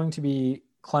going to be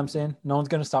Clemson. No one's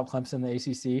going to stop Clemson in the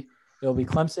ACC. It'll be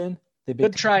Clemson.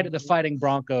 Good try to the Fighting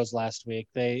Broncos last week.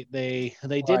 They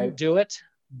didn't do it,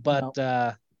 but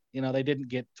no. They didn't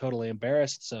get totally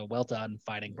embarrassed. So well done,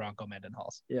 Fighting Bronco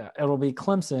Mendenhalls. Yeah, it'll be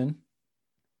Clemson.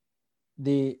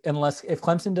 If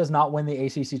Clemson does not win the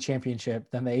ACC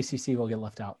championship, then the ACC will get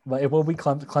left out. But it will be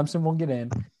Clemson will get in.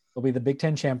 It'll be the Big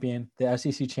Ten champion, the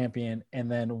SEC champion,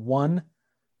 and then one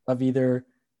of either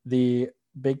the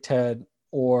Big Ten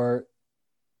or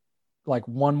like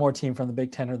one more team from the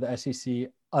Big Ten or the SEC,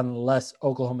 unless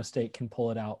Oklahoma State can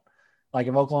pull it out. Like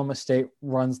if Oklahoma State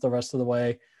runs the rest of the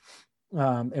way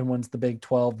and wins the Big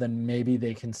 12, then maybe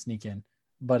they can sneak in.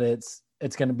 But it's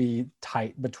going to be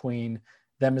tight between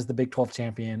them as the Big 12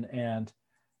 champion and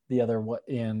the other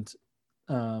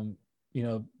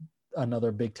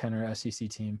another Big 10 or SEC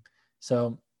team.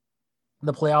 So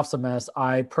the playoffs a mess.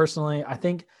 I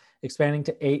think expanding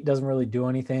to 8 doesn't really do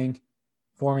anything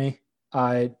for me.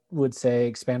 I would say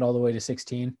expand all the way to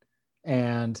 16,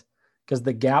 and because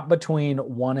the gap between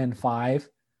 1 and 5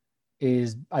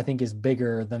 is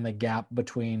bigger than the gap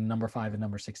between number 5 and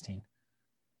number 16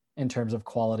 in terms of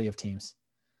quality of teams.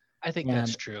 I think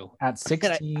that's true. At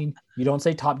 16, you don't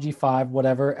say top G5,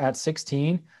 whatever. At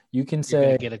 16, you can You're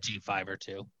say get a G5 or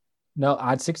 2. No,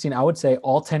 at 16, I would say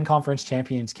all 10 conference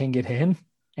champions can get in,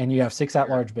 and you have 6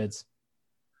 at-large bids.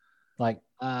 Like,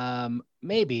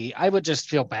 maybe I would just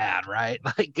feel bad, right?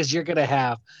 Like, because you're gonna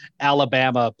have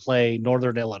Alabama play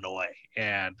Northern Illinois,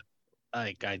 and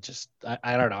I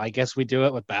don't know. I guess we do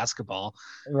it with basketball,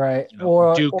 right?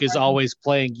 Duke is always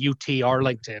playing UT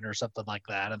Arlington or something like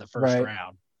that in the first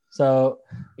round. So,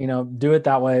 do it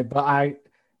that way. But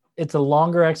it's a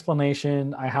longer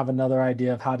explanation. I have another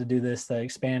idea of how to do this to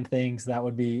expand things that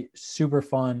would be super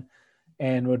fun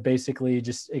and would basically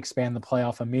just expand the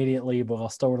playoff immediately, but I'll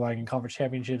still rely on conference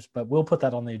championships. But we'll put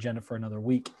that on the agenda for another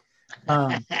week.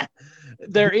 I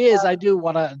do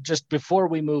want to, just before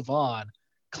we move on,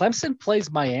 Clemson plays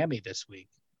Miami this week.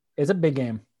 It's a big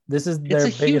game. This is their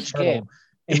biggest game.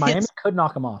 And Miami could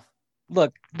knock them off.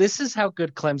 Look, this is how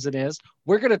good Clemson is.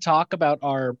 We're going to talk about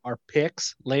our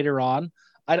picks later on.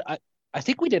 I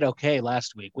think we did okay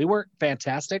last week. We weren't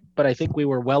fantastic, but I think we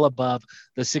were well above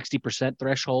the 60%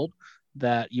 threshold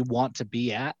that you want to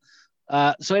be at.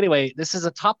 So anyway, this is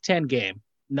a top 10 game.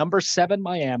 Number 7,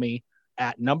 Miami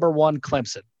at number 1,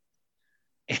 Clemson.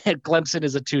 And Clemson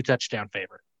is a 2-touchdown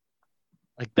favorite.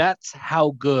 Like, that's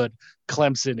how good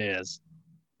Clemson is.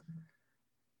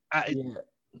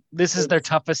 This is their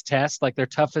toughest test, like their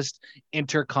toughest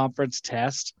interconference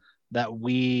test that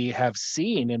we have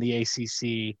seen in the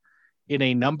ACC in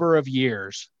a number of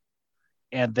years.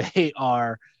 And they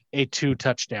are a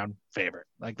 2-touchdown favorite.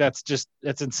 Like, that's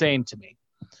insane to me.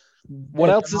 What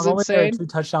else is insane?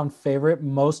 2-touchdown favorite.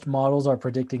 Most models are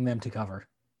predicting them to cover.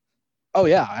 Oh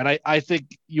yeah. And I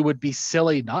think you would be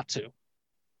silly not to.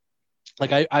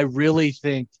 Like, I really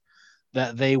think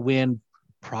that they win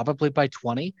probably by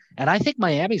 20. And I think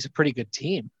Miami's a pretty good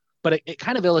team, but it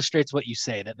kind of illustrates what you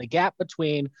say, that the gap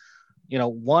between,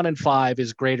 1 and 5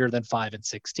 is greater than 5 and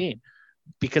 16.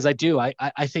 Because I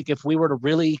think if we were to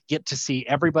really get to see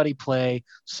everybody play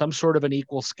some sort of an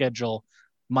equal schedule,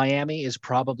 Miami is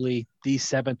probably the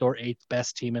 7th or 8th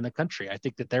best team in the country. I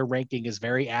think that their ranking is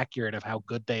very accurate of how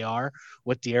good they are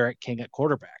with De'Aaron King at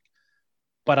quarterback.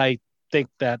 But I think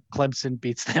that Clemson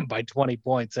beats them by 20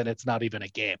 points and it's not even a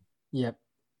game. Yep.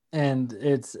 And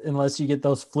it's, unless you get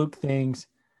those fluke things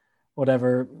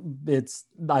whatever.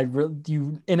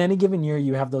 You in any given year,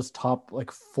 you have those top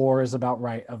like 4 is about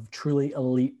right of truly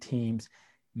elite teams.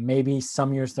 Maybe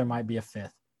some years there might be a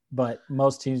 5th, but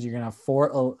most teams you're gonna have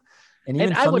 4. And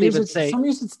even I would even say some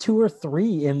years it's 2 or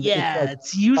 3, and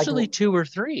it's usually 2 or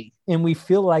 3. And we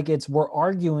feel like we're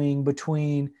arguing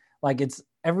between, like, it's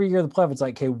every year of the playoff. It's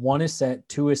like, okay, 1 is set,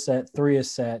 2 is set, 3 is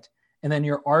set, and then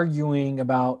you're arguing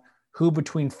about who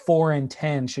between 4 and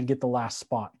 10 should get the last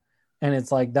spot. And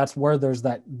it's like that's where there's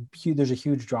a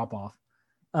huge drop off.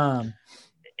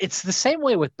 It's the same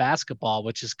way with basketball,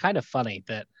 which is kind of funny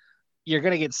that you're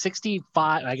going to get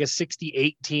 65, I guess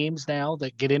 68 teams now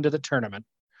that get into the tournament.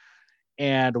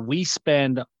 And we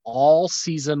spend all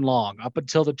season long, up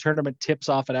until the tournament tips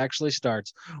off and actually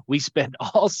starts, we spend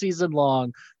all season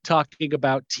long talking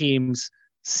about teams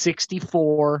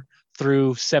 64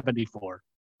 through 74.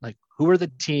 Like, who are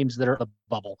the teams that are the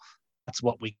bubble? That's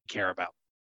what we care about.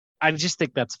 I just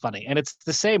think that's funny. And it's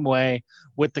the same way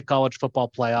with the college football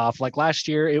playoff. Like last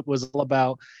year, it was all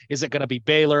about, is it going to be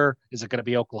Baylor? Is it going to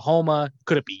be Oklahoma?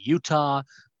 Could it be Utah?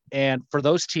 And for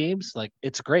those teams, like,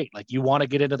 it's great. Like, you want to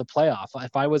get into the playoff.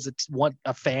 If I was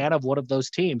a fan of one of those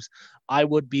teams, I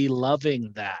would be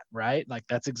loving that, right? Like,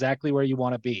 that's exactly where you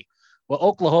want to be. Well,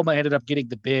 Oklahoma ended up getting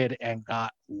the bid and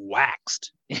got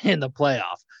waxed in the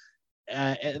playoff.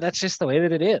 And that's just the way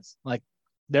that it is. Like,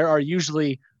 there are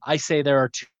usually, I say there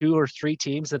are 2 or 3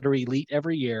 teams that are elite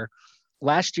every year.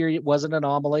 Last year, it was an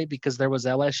anomaly because there was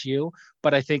LSU.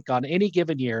 But I think on any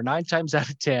given year, 9 times out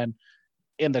of 10,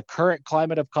 in the current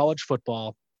climate of college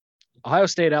football, Ohio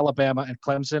State, Alabama, and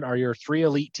Clemson are your 3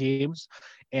 elite teams.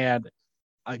 And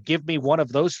give me one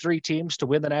of those 3 teams to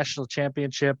win the national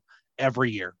championship every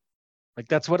year. Like,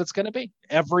 that's what it's going to be.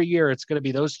 Every year, it's going to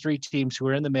be those 3 teams who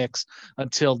are in the mix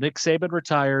until Nick Saban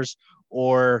retires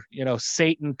or,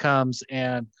 Satan comes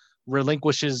and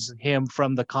relinquishes him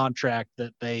from the contract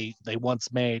that they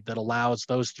once made that allows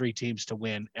those 3 teams to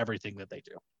win everything that they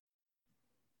do.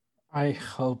 I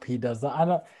hope he does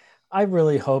that. I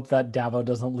really hope that Dabo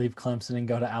doesn't leave Clemson and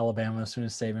go to Alabama as soon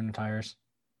as Saban retires.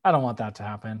 I don't want that to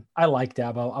happen. I like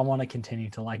Dabo. I want to continue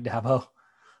to like Dabo.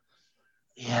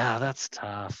 Yeah, that's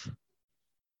tough.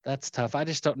 I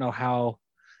just don't know how.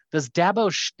 Does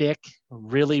Dabo's shtick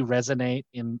really resonate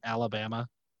in Alabama?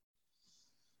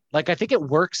 Like, I think it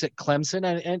works at Clemson,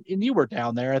 and you were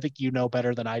down there. I think you know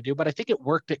better than I do, but I think it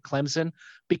worked at Clemson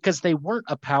because they weren't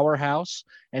a powerhouse,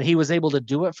 and he was able to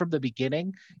do it from the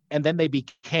beginning, and then they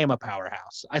became a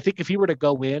powerhouse. I think if he were to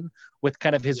go in with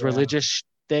kind of his religious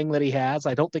thing that he has,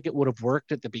 I don't think it would have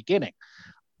worked at the beginning.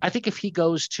 I think if he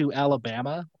goes to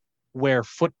Alabama, where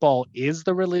football is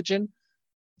the religion,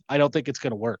 I don't think it's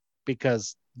going to work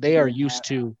because they are used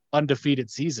to undefeated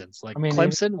seasons. Like,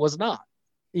 Clemson was not.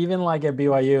 Even like at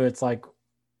BYU, it's like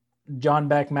John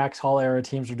Beck, Max Hall era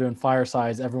teams were doing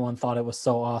firesides. Everyone thought it was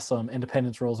so awesome.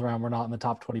 Independence rolls around. We're not in the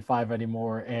top 25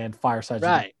 anymore, and firesides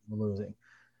are losing.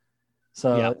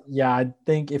 So, I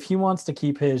think if he wants to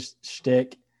keep his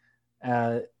shtick,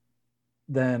 then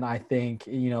I think,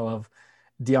 of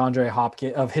DeAndre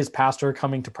Hopkins, of his pastor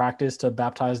coming to practice to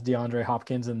baptize DeAndre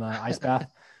Hopkins in the ice bath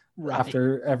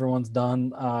after everyone's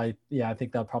done. I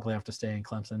think they'll probably have to stay in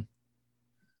Clemson.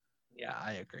 Yeah,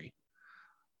 I agree.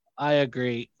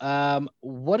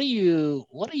 What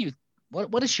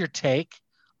is your take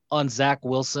on Zach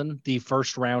Wilson, the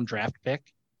first round draft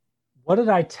pick? What did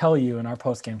I tell you in our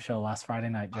post-game show last Friday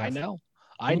night, Jeff?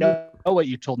 I know what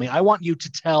you told me. I want you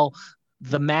to tell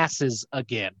the masses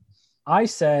again. I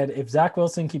said, if Zach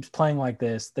Wilson keeps playing like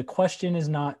this, the question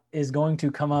is going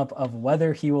to come up of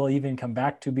whether he will even come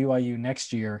back to BYU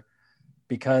next year,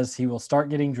 because he will start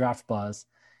getting draft buzz.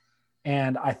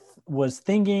 And I was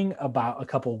thinking about a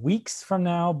couple weeks from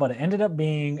now, but it ended up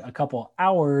being a couple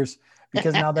hours,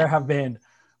 because now there have been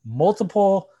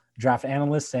multiple draft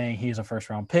analysts saying he's a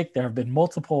first round pick. There have been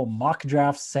multiple mock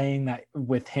drafts saying that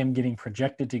with him getting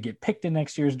projected to get picked in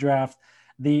next year's draft,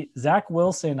 the Zach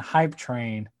Wilson hype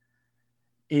train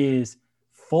is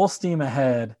full steam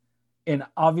ahead. And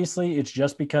obviously it's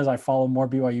just because I follow more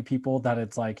BYU people that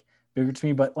it's like bigger to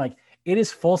me, but like, it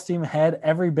is full steam ahead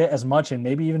every bit as much, and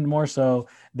maybe even more so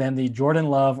than the Jordan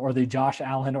Love or the Josh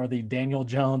Allen or the Daniel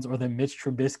Jones or the Mitch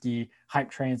Trubisky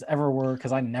hype trains ever were,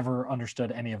 because I never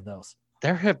understood any of those.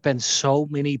 There have been so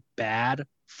many bad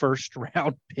first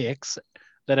round picks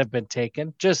that have been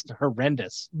taken, just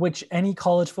horrendous. Which any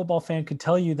college football fan could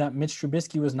tell you that Mitch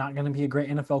Trubisky was not going to be a great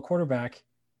NFL quarterback.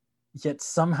 Yet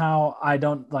somehow I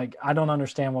don't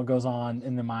understand what goes on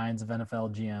in the minds of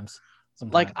NFL GMs.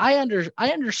 Sometimes. Like, I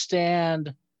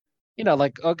understand,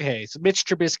 okay, so Mitch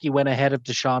Trubisky went ahead of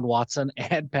Deshaun Watson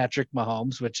and Patrick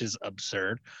Mahomes, which is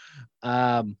absurd.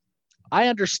 I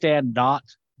understand not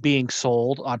being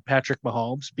sold on Patrick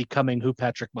Mahomes becoming who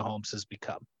Patrick Mahomes has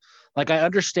become. Like, I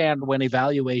understand when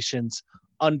evaluations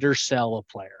undersell a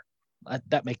player.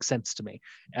 That makes sense to me.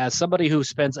 As somebody who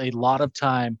spends a lot of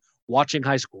time watching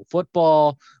high school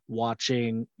football,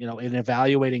 watching, and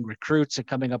evaluating recruits and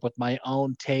coming up with my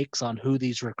own takes on who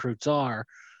these recruits are,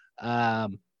 I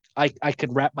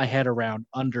can wrap my head around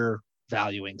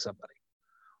undervaluing somebody.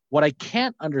 What I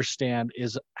can't understand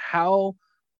is how,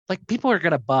 like, people are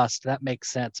going to bust. That makes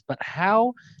sense. But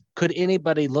how could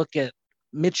anybody look at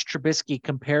Mitch Trubisky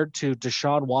compared to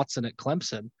Deshaun Watson at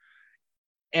Clemson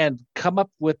and come up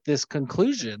with this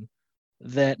conclusion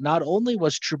that not only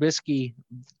was Trubisky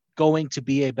going to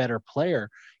be a better player,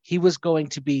 he was going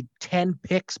to be 10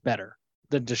 picks better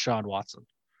than Deshaun Watson?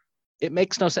 It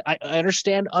makes no sense. I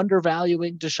understand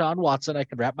undervaluing Deshaun Watson. I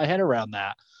can wrap my head around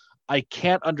that. I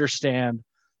can't understand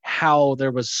how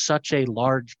there was such a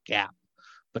large gap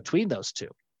between those two.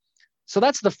 So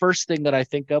that's the first thing that I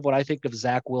think of when I think of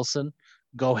Zach Wilson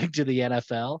going to the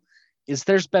NFL, is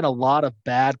there's been a lot of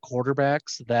bad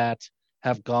quarterbacks that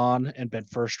have gone and been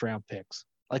first round picks.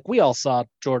 Like, we all saw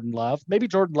Jordan Love. Maybe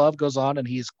Jordan Love goes on and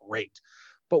he's great,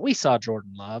 but we saw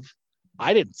Jordan Love.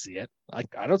 I didn't see it. I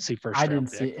don't see first round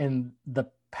didn't pick. see it, and the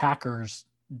Packers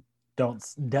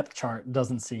depth chart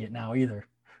doesn't see it now either.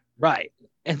 Right.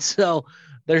 And so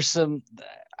there's some,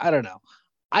 I don't know.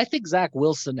 I think Zach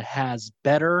Wilson has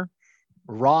better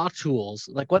raw tools.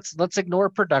 Like, let's ignore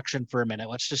production for a minute.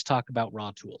 Let's just talk about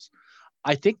raw tools.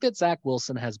 I think that Zach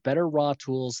Wilson has better raw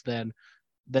tools than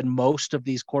most of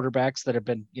these quarterbacks that have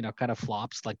been, kind of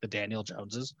flops, like the Daniel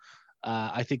Joneses.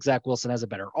 I think Zach Wilson has a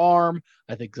better arm.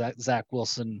 I think Zach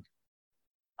Wilson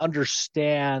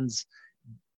understands,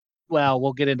 well,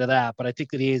 we'll get into that, but I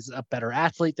think that he is a better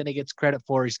athlete than he gets credit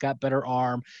for. He's got better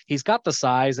arm. He's got the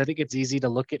size. I think it's easy to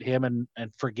look at him and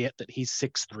forget that he's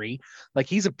 6'3". Like,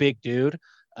 he's a big dude.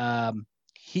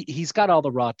 He's got all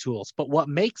the raw tools. But what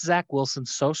makes Zach Wilson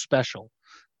so special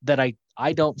that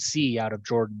I don't see out of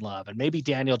Jordan Love, and maybe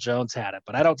Daniel Jones had it,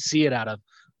 but I don't see it out of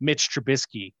Mitch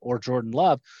Trubisky or Jordan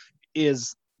Love,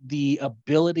 is the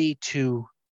ability to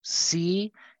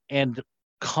see and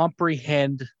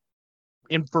comprehend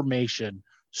information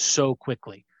so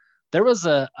quickly. There was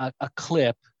a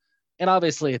clip, and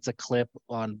obviously it's a clip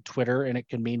on Twitter and it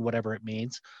can mean whatever it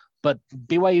means, but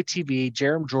BYU TV,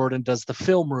 Jerem Jordan does the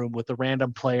film room with a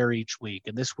random player each week,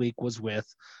 and this week was with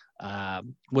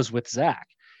Zach.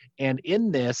 And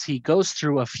in this, he goes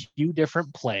through a few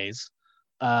different plays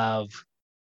of,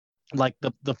 like,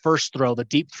 the first throw, the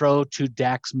deep throw to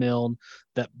Dax Milne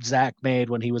that Zach made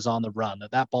when he was on the run,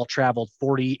 that ball traveled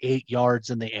 48 yards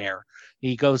in the air.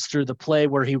 He goes through the play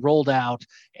where he rolled out,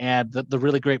 and the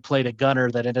really great play to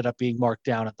Gunner that ended up being marked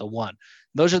down at the 1.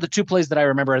 Those are the 2 plays that I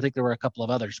remember. I think there were a couple of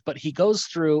others, but he goes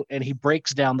through and he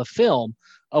breaks down the film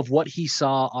of what he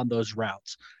saw on those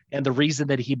routes and the reason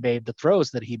that he made the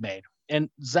throws that he made. And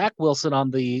Zach Wilson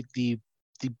on the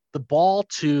ball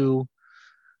to,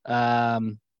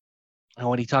 when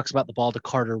he talks about the ball to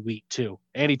Carter Wheat too,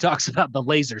 and he talks about the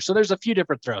laser. So there's a few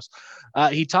different throws.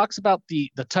 He talks about the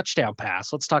touchdown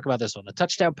pass. Let's talk about this one, the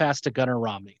touchdown pass to Gunnar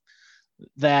Romney.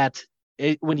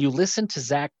 When you listen to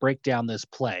Zach break down this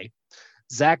play,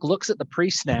 Zach looks at the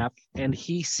pre-snap and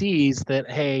he sees that,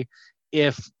 hey,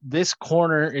 if this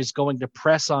corner is going to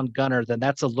press on Gunnar, then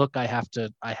that's a look I have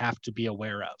to be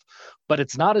aware of. But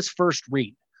it's not his first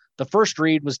read. The first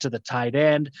read was to the tight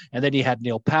end, and then he had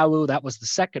Neil Pau'u. That was the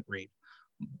second read.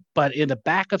 But in the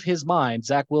back of his mind,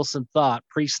 Zach Wilson thought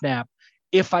pre-snap,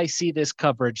 if I see this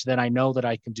coverage, then I know that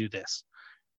I can do this.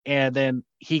 And then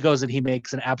he goes and he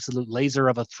makes an absolute laser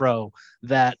of a throw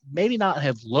that maybe not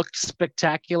have looked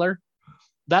spectacular.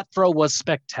 That throw was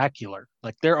spectacular.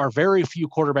 Like, there are very few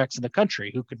quarterbacks in the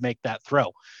country who could make that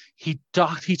throw. He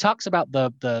talks about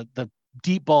the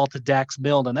deep ball to Dax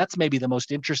Milne, and that's maybe the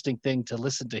most interesting thing to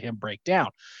listen to him break down.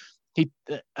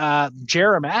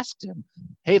 Jerem asked him,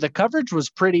 hey, the coverage was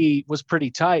pretty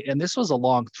tight, and this was a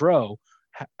long throw.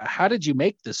 How did you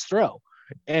make this throw?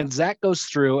 And Zach goes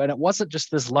through, and it wasn't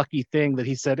just this lucky thing that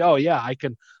he said, oh yeah,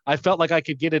 I felt like I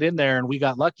could get it in there and we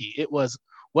got lucky. It was,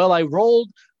 well, I rolled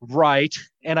right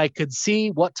and I could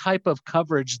see what type of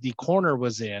coverage the corner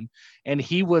was in, and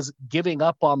he was giving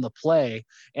up on the play.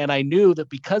 And I knew that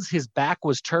because his back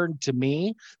was turned to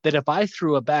me, that if I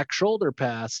threw a back shoulder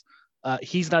pass,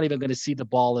 he's not even going to see the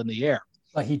ball in the air.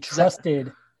 But he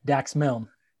trusted Dax Milne.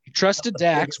 He trusted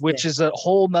Dax, which is a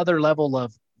whole nother level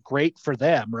of great for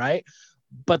them, right?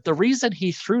 But the reason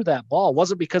he threw that ball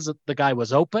wasn't because the guy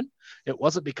was open. It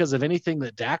wasn't because of anything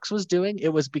that Dax was doing.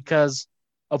 It was because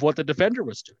of what the defender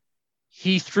was doing.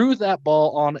 He threw that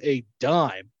ball on a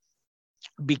dime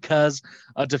because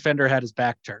a defender had his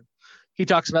back turned. He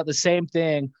talks about the same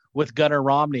thing with Gunnar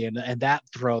Romney and that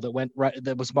throw that went right,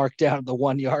 that was marked down at the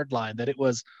 1 yard line, that it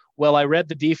was, well, I read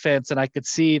the defense and I could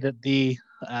see that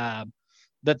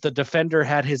that the defender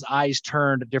had his eyes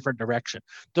turned a different direction.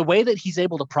 The way that he's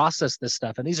able to process this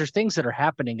stuff, and these are things that are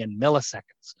happening in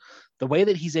milliseconds, the way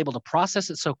that he's able to process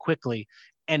it so quickly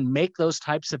and make those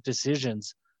types of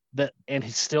decisions and he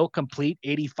still complete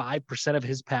 85% of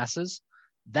his passes,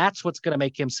 that's what's going to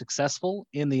make him successful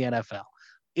in the NFL.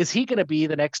 Is he going to be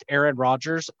the next Aaron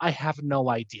Rodgers? I have no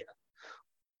idea.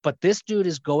 But this dude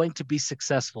is going to be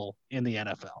successful in the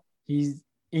NFL.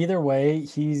 Either way,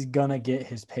 he's going to get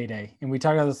his payday. And we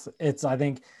talk about this. I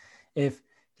think if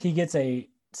he gets a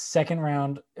second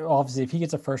round, obviously, if he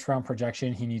gets a first round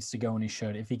projection, he needs to go, and he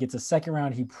should. If he gets a second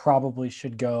round, he probably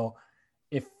should go.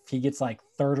 If he gets like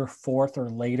third or fourth or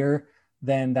later,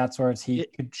 then that's where he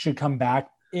should come back.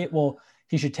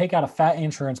 He should take out a fat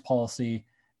insurance policy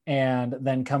and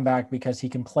then come back, because he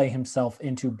can play himself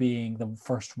into being the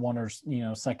first one or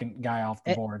second guy off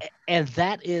the board. And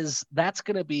that's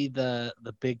going to be the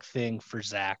big thing for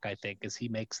Zach, I think, as he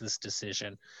makes this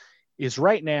decision. Is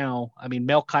right now, I mean,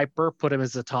 Mel Kiper put him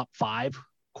as a top 5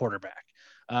 quarterback.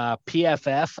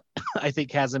 PFF, I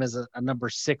think, has him as a number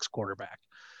 6 quarterback.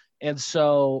 And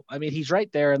so, I mean, he's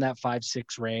right there in that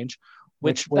 5-6 range,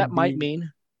 which that might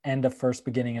mean end of first,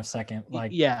 beginning of second.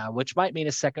 Which might mean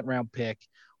a second round pick,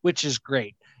 which is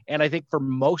great. And I think for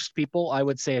most people, I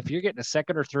would say if you're getting a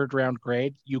second or third round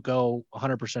grade, you go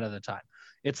 100% of the time.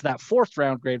 It's that fourth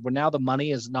round grade where now the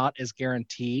money is not as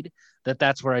guaranteed,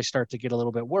 that's where I start to get a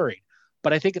little bit worried.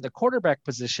 But I think at the quarterback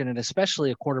position, and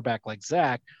especially a quarterback like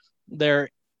Zach, there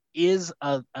is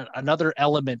another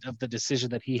element of the decision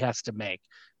that he has to make,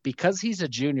 because he's a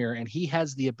junior and he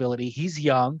has the ability. He's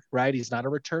young, right? He's not a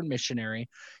return missionary.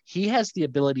 He has the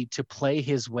ability to play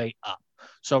his way up.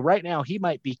 So right now he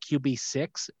might be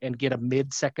QB6 and get a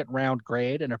mid-second round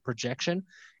grade and a projection.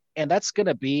 And that's going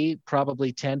to be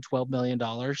probably $10, $12 million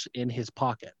in his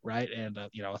pocket, right? And a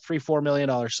 $3-4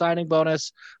 million signing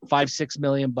bonus, $5-6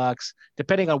 million bucks,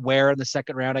 depending on where in the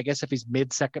second round. I guess if he's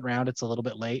mid-second round, it's a little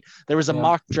bit late. There was a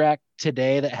mock draft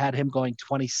today that had him going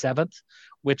 27th,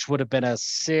 which would have been a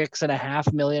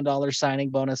 $6.5 million signing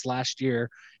bonus last year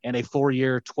and a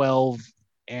 4-year, 12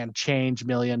 and change $1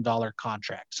 million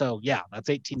contract. So yeah, that's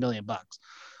 18 million bucks.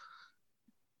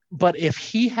 But if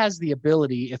he has the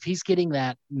ability, if he's getting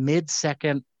that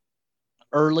mid-second,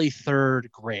 early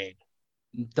third grade,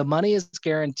 the money is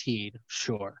guaranteed,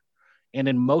 sure. And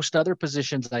in most other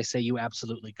positions, I say you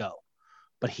absolutely go.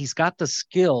 But he's got the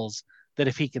skills that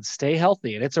if he can stay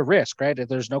healthy, and it's a risk, right?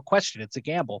 There's no question, it's a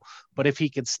gamble. But if he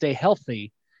can stay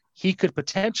healthy, he could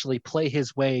potentially play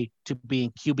his way to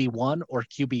being QB1 or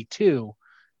QB2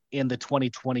 in the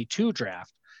 2022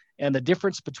 draft. And the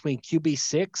difference between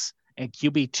QB6 and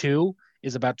QB2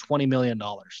 is about $20 million.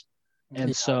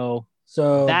 And so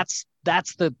that's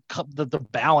the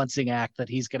balancing act that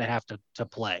he's going to have to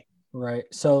play. Right.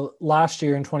 So last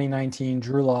year in 2019,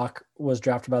 Drew Lock was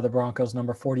drafted by the Broncos,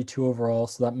 number 42 overall.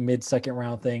 So that mid-second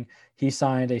round thing, he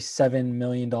signed a $7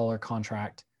 million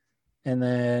contract. And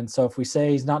then, so if we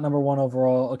say he's not number 1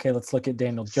 overall, okay, let's look at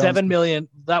Daniel Jones. $7 million.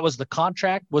 That was the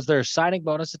contract. Was there a signing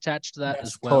bonus attached to that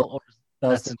as well? Total. That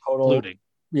was the total. Including.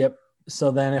 Yep.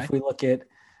 So then if we look at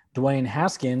Dwayne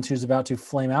Haskins, who's about to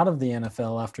flame out of the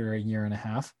NFL after a year and a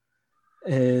half,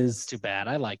 is too bad.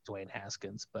 I like Dwayne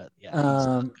Haskins, but yeah. He's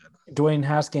not good. Dwayne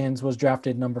Haskins was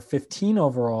drafted number 15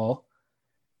 overall,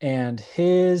 and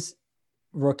his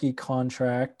rookie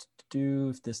contract,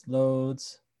 if this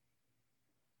loads,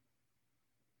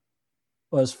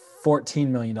 was $14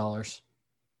 million.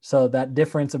 So that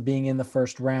difference of being in the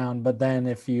first round. But then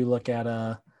if you look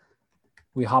at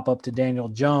we hop up to Daniel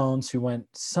Jones, who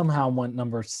somehow went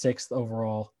number 6th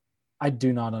overall. I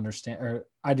do not understand, or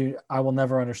I will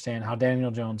never understand how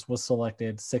Daniel Jones was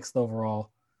selected 6th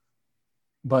overall.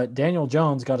 But Daniel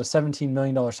Jones got a $17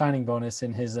 million signing bonus,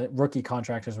 and his rookie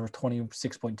contract is worth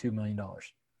 $26.2 million.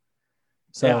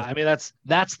 So yeah, I mean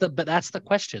that's the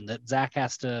question that Zach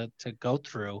has to go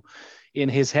through in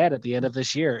his head at the end of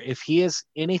this year. If he is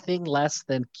anything less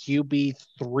than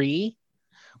QB3,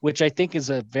 which I think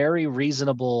is a very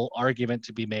reasonable argument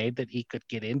to be made that he could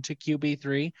get into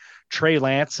QB3. Trey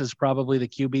Lance is probably the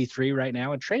QB3 right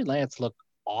now, and Trey Lance looked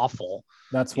awful.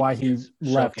 That's why he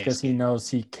left, because he knows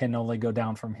he can only go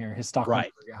down from here. His stock will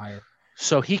get higher.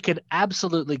 So he could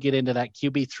absolutely get into that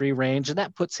QB3 range, and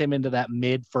that puts him into that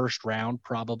mid-first round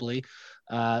probably,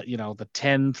 the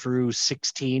 10 through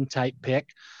 16 type pick,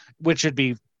 which would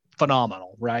be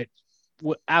phenomenal, right?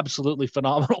 Absolutely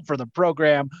phenomenal for the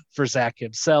program, for Zach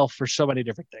himself, for so many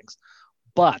different things.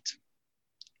 But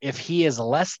If he is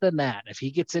less than that, if he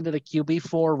gets into the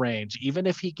QB4 range, even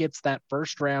if he gets that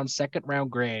first round, second round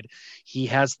grade, he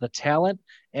has the talent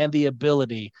and the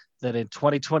ability that in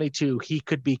 2022 he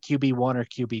could be QB1 or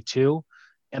QB2,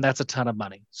 and that's a ton of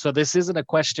money. So this isn't a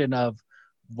question of,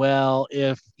 well,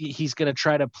 if he's going to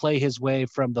try to play his way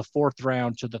from the fourth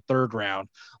round to the third round,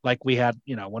 like we had,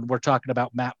 when we're talking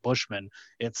about Matt Bushman,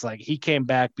 it's like he came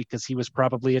back because he was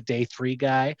probably a day 3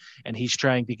 guy and he's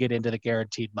trying to get into the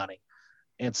guaranteed money.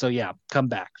 And so, yeah, come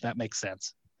back. That makes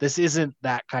sense. This isn't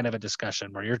that kind of a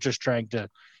discussion where you're just trying to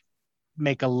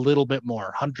make a little bit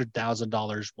more,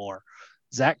 $100,000 more.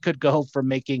 Zach could go from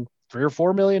making $3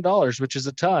 or $4 million, which is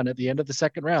a ton at the end of the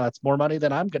second round. That's more money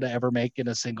than I'm going to ever make in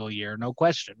a single year. No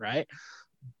question. Right.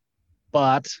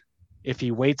 But if he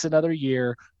waits another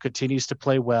year, continues to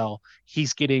play well,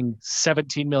 he's getting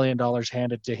 $17 million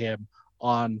handed to him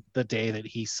on the day that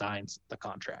he signs the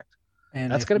contract.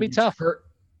 And that's going to be tough. Hurt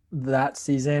that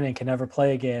season and can never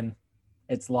play again,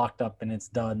 it's locked up and it's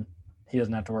done. He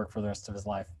doesn't have to work for the rest of his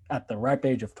life at the ripe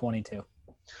age of 22.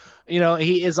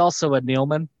 He is also a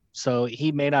Nealman, so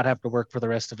he may not have to work for the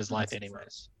rest of his life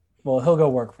anyways. Well, he'll go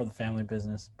work for the family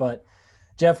business. But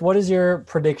Jeff, what is your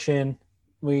prediction?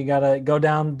 We got to go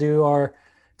down,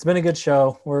 it's been a good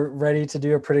show. We're ready to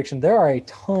do a prediction. There are a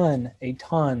ton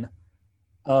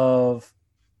of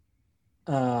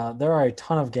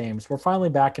games. We're finally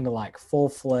back into like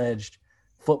full-fledged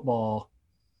football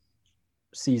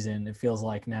season, it feels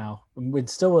like now.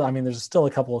 There's still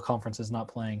a couple of conferences not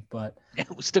playing, but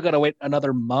we still got to wait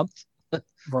another month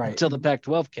right until the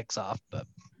Pac-12 kicks off. But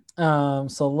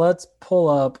so let's pull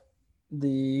up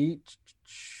some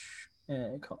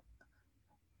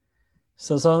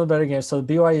of the better games. So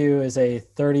BYU is a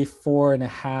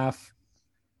 34.5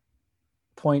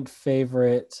 point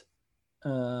favorite.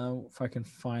 If I can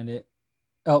find it.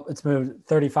 Oh, it's moved.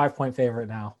 35-point favorite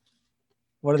now.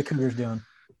 What are the Cougars doing?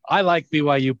 I like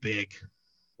BYU big.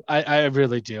 I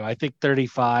really do. I think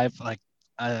 35.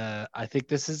 I think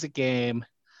this is a game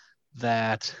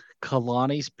that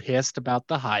Kalani's pissed about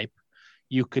the hype.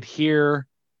 You could hear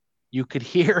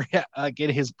get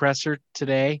his presser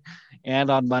today and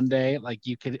on Monday. I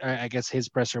guess his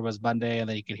presser was Monday, and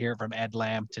then you could hear it from Ed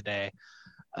Lamb today.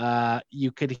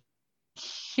 You could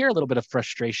hear a little bit of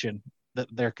frustration that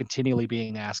they're continually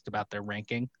being asked about their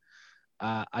ranking.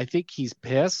 I think he's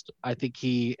pissed. I think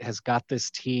he has got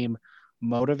this team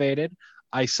motivated.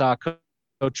 I saw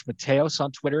Coach Mateos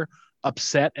on Twitter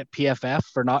upset at PFF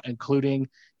for not including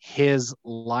his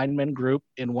lineman group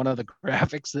in one of the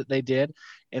graphics that they did.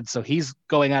 And so he's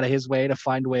going out of his way to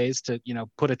find ways to,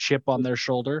 put a chip on their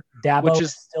shoulder. Dabo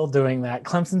is still doing that.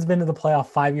 Clemson's been to the playoff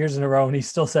 5 years in a row, and he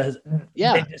still says,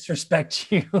 they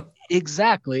disrespect you.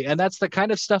 Exactly. And that's the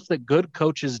kind of stuff that good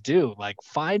coaches do. Like,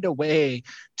 find a way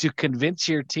to convince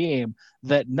your team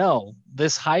that, no,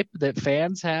 this hype that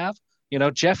fans have,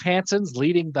 Jeff Hansen's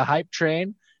leading the hype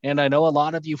train, and I know a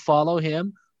lot of you follow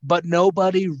him, but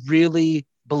nobody really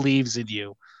believes in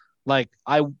you. Like,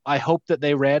 I hope that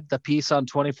they read the piece on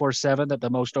 24/7 that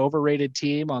the most overrated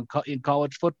team in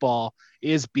college football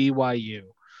is BYU.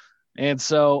 And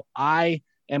so I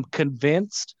am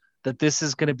convinced that this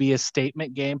is going to be a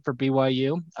statement game for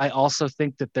BYU. I also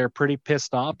think that they're pretty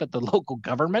pissed off at the local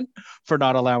government for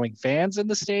not allowing fans in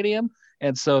the stadium.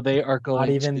 And so they are going not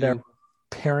even their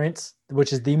parents,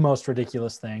 which is the most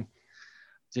ridiculous thing.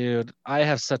 Dude, I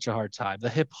have such a hard time. The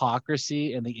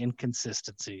hypocrisy and the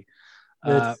inconsistency.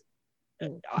 That's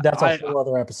a whole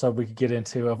other episode we could get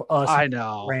into of us. I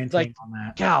know. Ranting on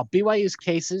that. God, BYU's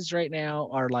cases right now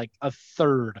are like a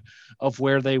third of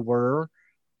where they were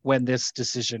when this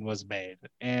decision was made.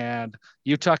 And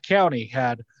Utah County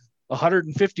had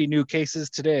 150 new cases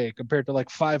today compared to like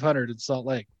 500 in Salt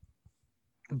Lake.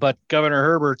 But Governor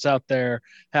Herbert's out there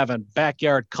having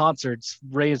backyard concerts,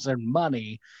 raising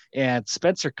money. And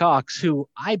Spencer Cox, who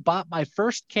I bought my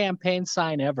first campaign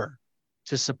sign ever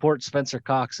to support Spencer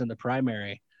Cox in the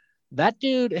primary, that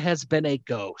dude has been a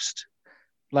ghost.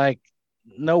 Like,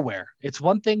 nowhere. It's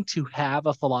one thing to have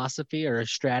a philosophy or a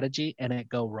strategy and it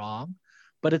go wrong,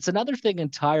 but it's another thing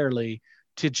entirely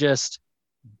to just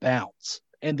bounce.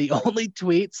 And the only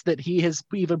tweets that he has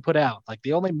even put out, like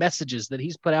the only messages that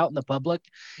he's put out in the public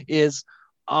is,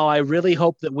 oh, I really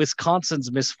hope that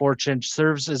Wisconsin's misfortune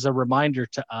serves as a reminder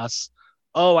to us.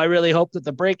 Oh, I really hope that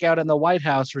the breakout in the White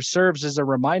House serves as a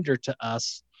reminder to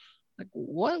us. Like,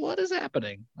 what is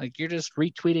happening? Like, you're just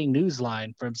retweeting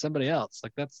Newsline from somebody else.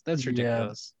 Like, that's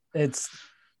ridiculous. Yeah, it's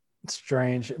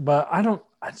strange, but I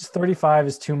just 35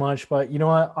 is too much. But you know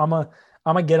what? I'm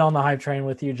gonna get on the hype train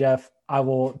with you, Jeff. I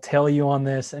will tell you on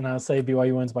this, and I'll say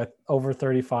BYU wins by over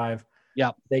 35.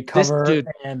 Yeah, they cover,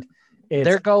 and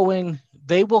they're going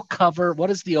they will cover. What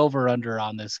is the over under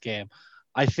on this game?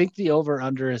 I think the over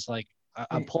under is like,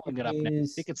 I'm pulling it up now. I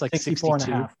think it's like 64 and a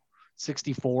 62. half.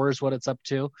 64 is what it's up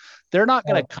to. They're not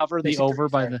going to cover the over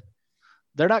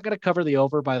they're not going to cover the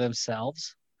over by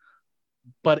themselves.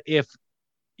 But if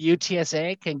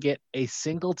UTSA can get a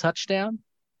single touchdown,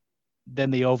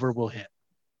 then the over will hit.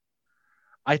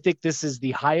 I think this is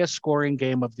the highest scoring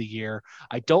game of the year.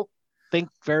 I don't think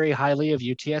very highly of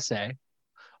UTSA.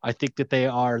 I think that they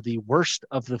are the worst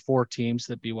of the 4 teams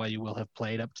that BYU will have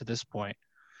played up to this point.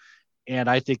 And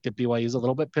I think that BYU is a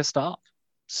little bit pissed off.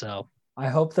 So I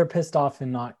hope they're pissed off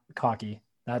and not cocky.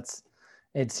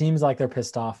 It seems like they're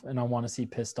pissed off, and I want to see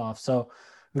pissed off. So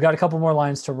we've got a couple more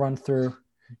lines to run through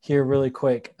here really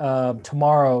quick.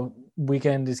 Tomorrow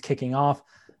weekend is kicking off.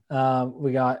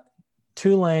 We got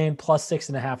Tulane plus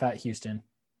 6.5 at Houston.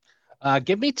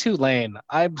 Give me Tulane.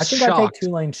 I think I take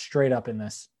Tulane straight up in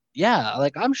this. Yeah,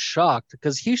 like I'm shocked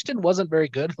because Houston wasn't very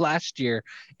good last year,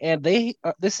 and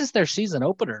this is their season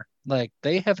opener. Like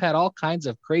they have had all kinds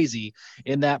of crazy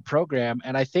in that program,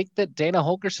 and I think that Dana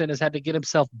Holgerson has had to get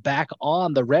himself back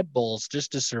on the Red Bulls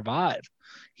just to survive.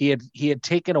 He had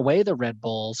taken away the Red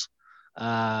Bulls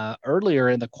earlier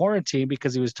in the quarantine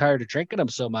because he was tired of drinking them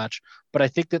so much. But I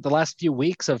think that the last few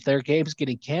weeks of their games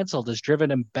getting canceled has driven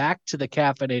him back to the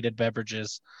caffeinated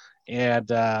beverages.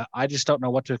 And I just don't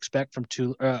know what to expect from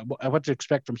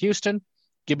Houston.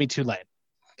 Give me Tulane.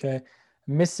 Okay,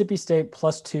 Mississippi State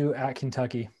plus 2 at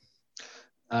Kentucky.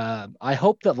 I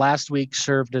hope that last week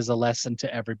served as a lesson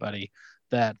to everybody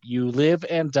that you live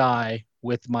and die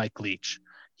with Mike Leach.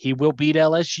 He will beat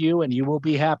LSU and you will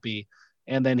be happy.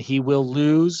 And then he will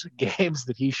lose games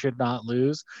that he should not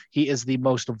lose. He is the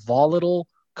most volatile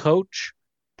coach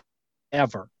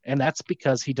ever. And that's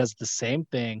because he does the same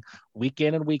thing week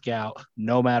in and week out,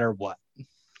 no matter what.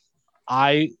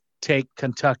 I take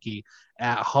Kentucky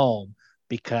at home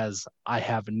because I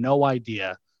have no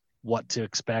idea what to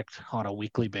expect on a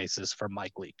weekly basis from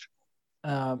Mike Leach.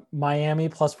 Miami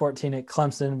plus 14 at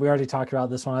Clemson. We already talked about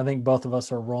this one. I think both of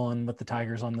us are rolling with the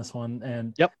Tigers on this one.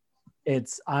 And yep,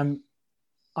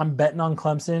 I'm betting on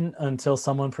Clemson until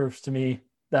someone proves to me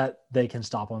that they can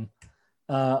stop them.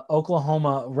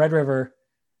 Oklahoma, Red River,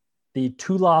 the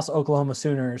 2-loss Oklahoma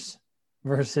Sooners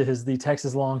versus the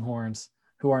Texas Longhorns,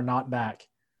 who are not back.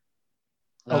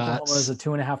 Oklahoma is a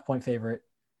 2.5-point favorite.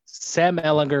 Sam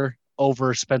Ehlinger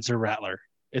over Spencer Rattler.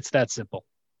 It's that simple.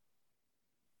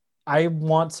 I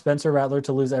want Spencer Rattler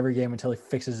to lose every game until he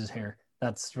fixes his hair.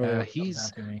 That's really what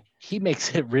comes down to me. He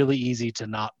makes it really easy to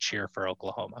not cheer for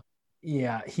Oklahoma.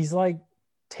 Yeah, he's like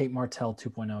Tate Martell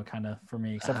 2.0 kind of for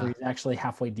me, except for he's actually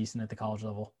halfway decent at the college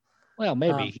level. Well,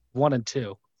 maybe 1 and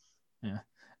 2.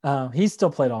 Yeah. He's still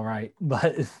played all right,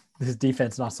 but his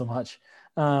defense not so much.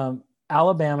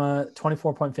 Alabama,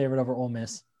 24-point favorite over Ole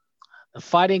Miss.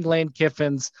 Fighting Lane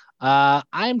Kiffins.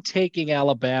 I'm taking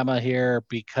Alabama here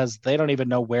because they don't even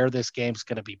know where this game's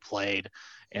going to be played.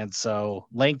 And so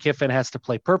Lane Kiffin has to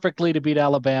play perfectly to beat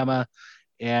Alabama.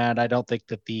 And I don't think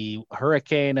that the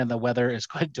hurricane and the weather is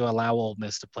going to allow Ole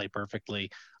Miss to play perfectly.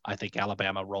 I think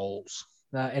Alabama rolls.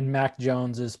 And Mac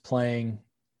Jones is playing.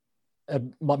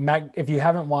 If you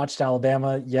haven't watched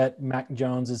Alabama yet, Mac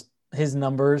Jones his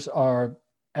numbers are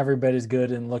every bit as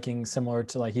good and looking similar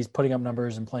to, like, he's putting up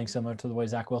numbers and playing similar to the way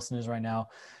Zach Wilson is right now.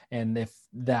 And if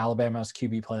the Alabama's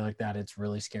QB play like that, it's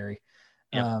really scary.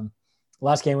 Yep.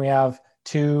 Last game we have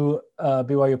two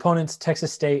BYU opponents.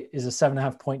 Texas State is a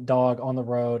 7.5-point dog on the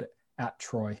road at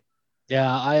Troy.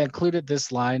 Yeah, I included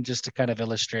this line just to kind of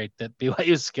illustrate that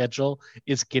BYU's schedule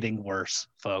is getting worse,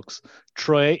 folks.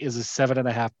 Troy is a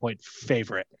 7.5-point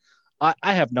favorite.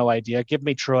 I have no idea. Give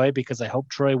me Troy because I hope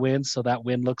Troy wins, so that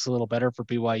win looks a little better for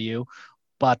BYU.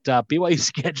 But BYU's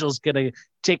schedule is going to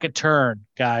take a turn,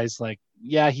 guys. Like,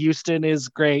 yeah, Houston is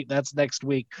great. That's next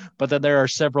week. But then there are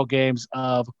several games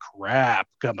of crap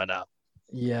coming up.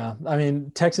 Yeah, I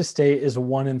mean, Texas State is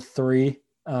 1-3.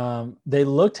 They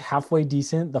looked halfway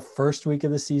decent the first week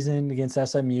of the season against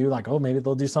SMU. Like, oh, maybe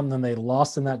they'll do something. They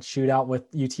lost in that shootout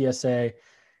with UTSA.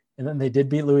 And then they did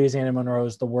beat Louisiana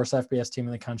Monroe's, the worst FBS team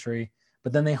in the country.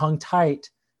 But then they hung tight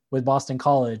with Boston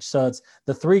College. So it's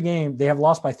the 3 game. They have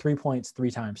lost by 3 points 3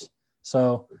 times.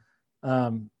 So I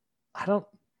don't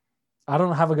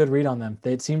have a good read on them.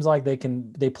 It seems like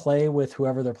they play with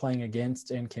whoever they're playing against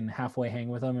and can halfway hang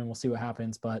with them, and we'll see what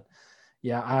happens. But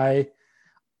yeah, I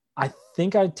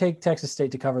think I'd take Texas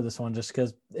State to cover this one just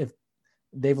because if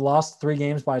they've lost 3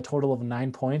 games by a total of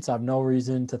 9 points, I have no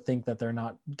reason to think that they're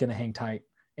not going to hang tight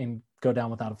and go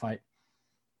down without a fight.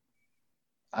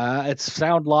 It's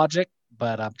sound logic,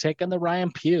 but I'm taking the Ryan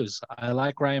Pughs. I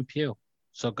like Ryan Pugh.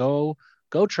 So go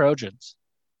Trojans.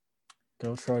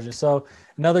 Go Trojans. So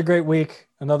another great week,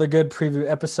 another good preview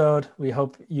episode. We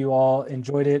hope you all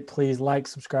enjoyed it. Please like,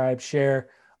 subscribe, share,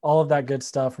 all of that good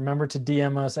stuff. Remember to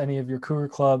DM us any of your Cougar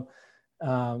Club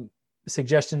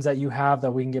suggestions that you have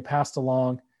that we can get passed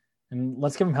along. And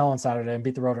let's give them hell on Saturday and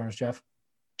beat the Roadrunners, Jeff.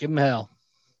 Give them hell.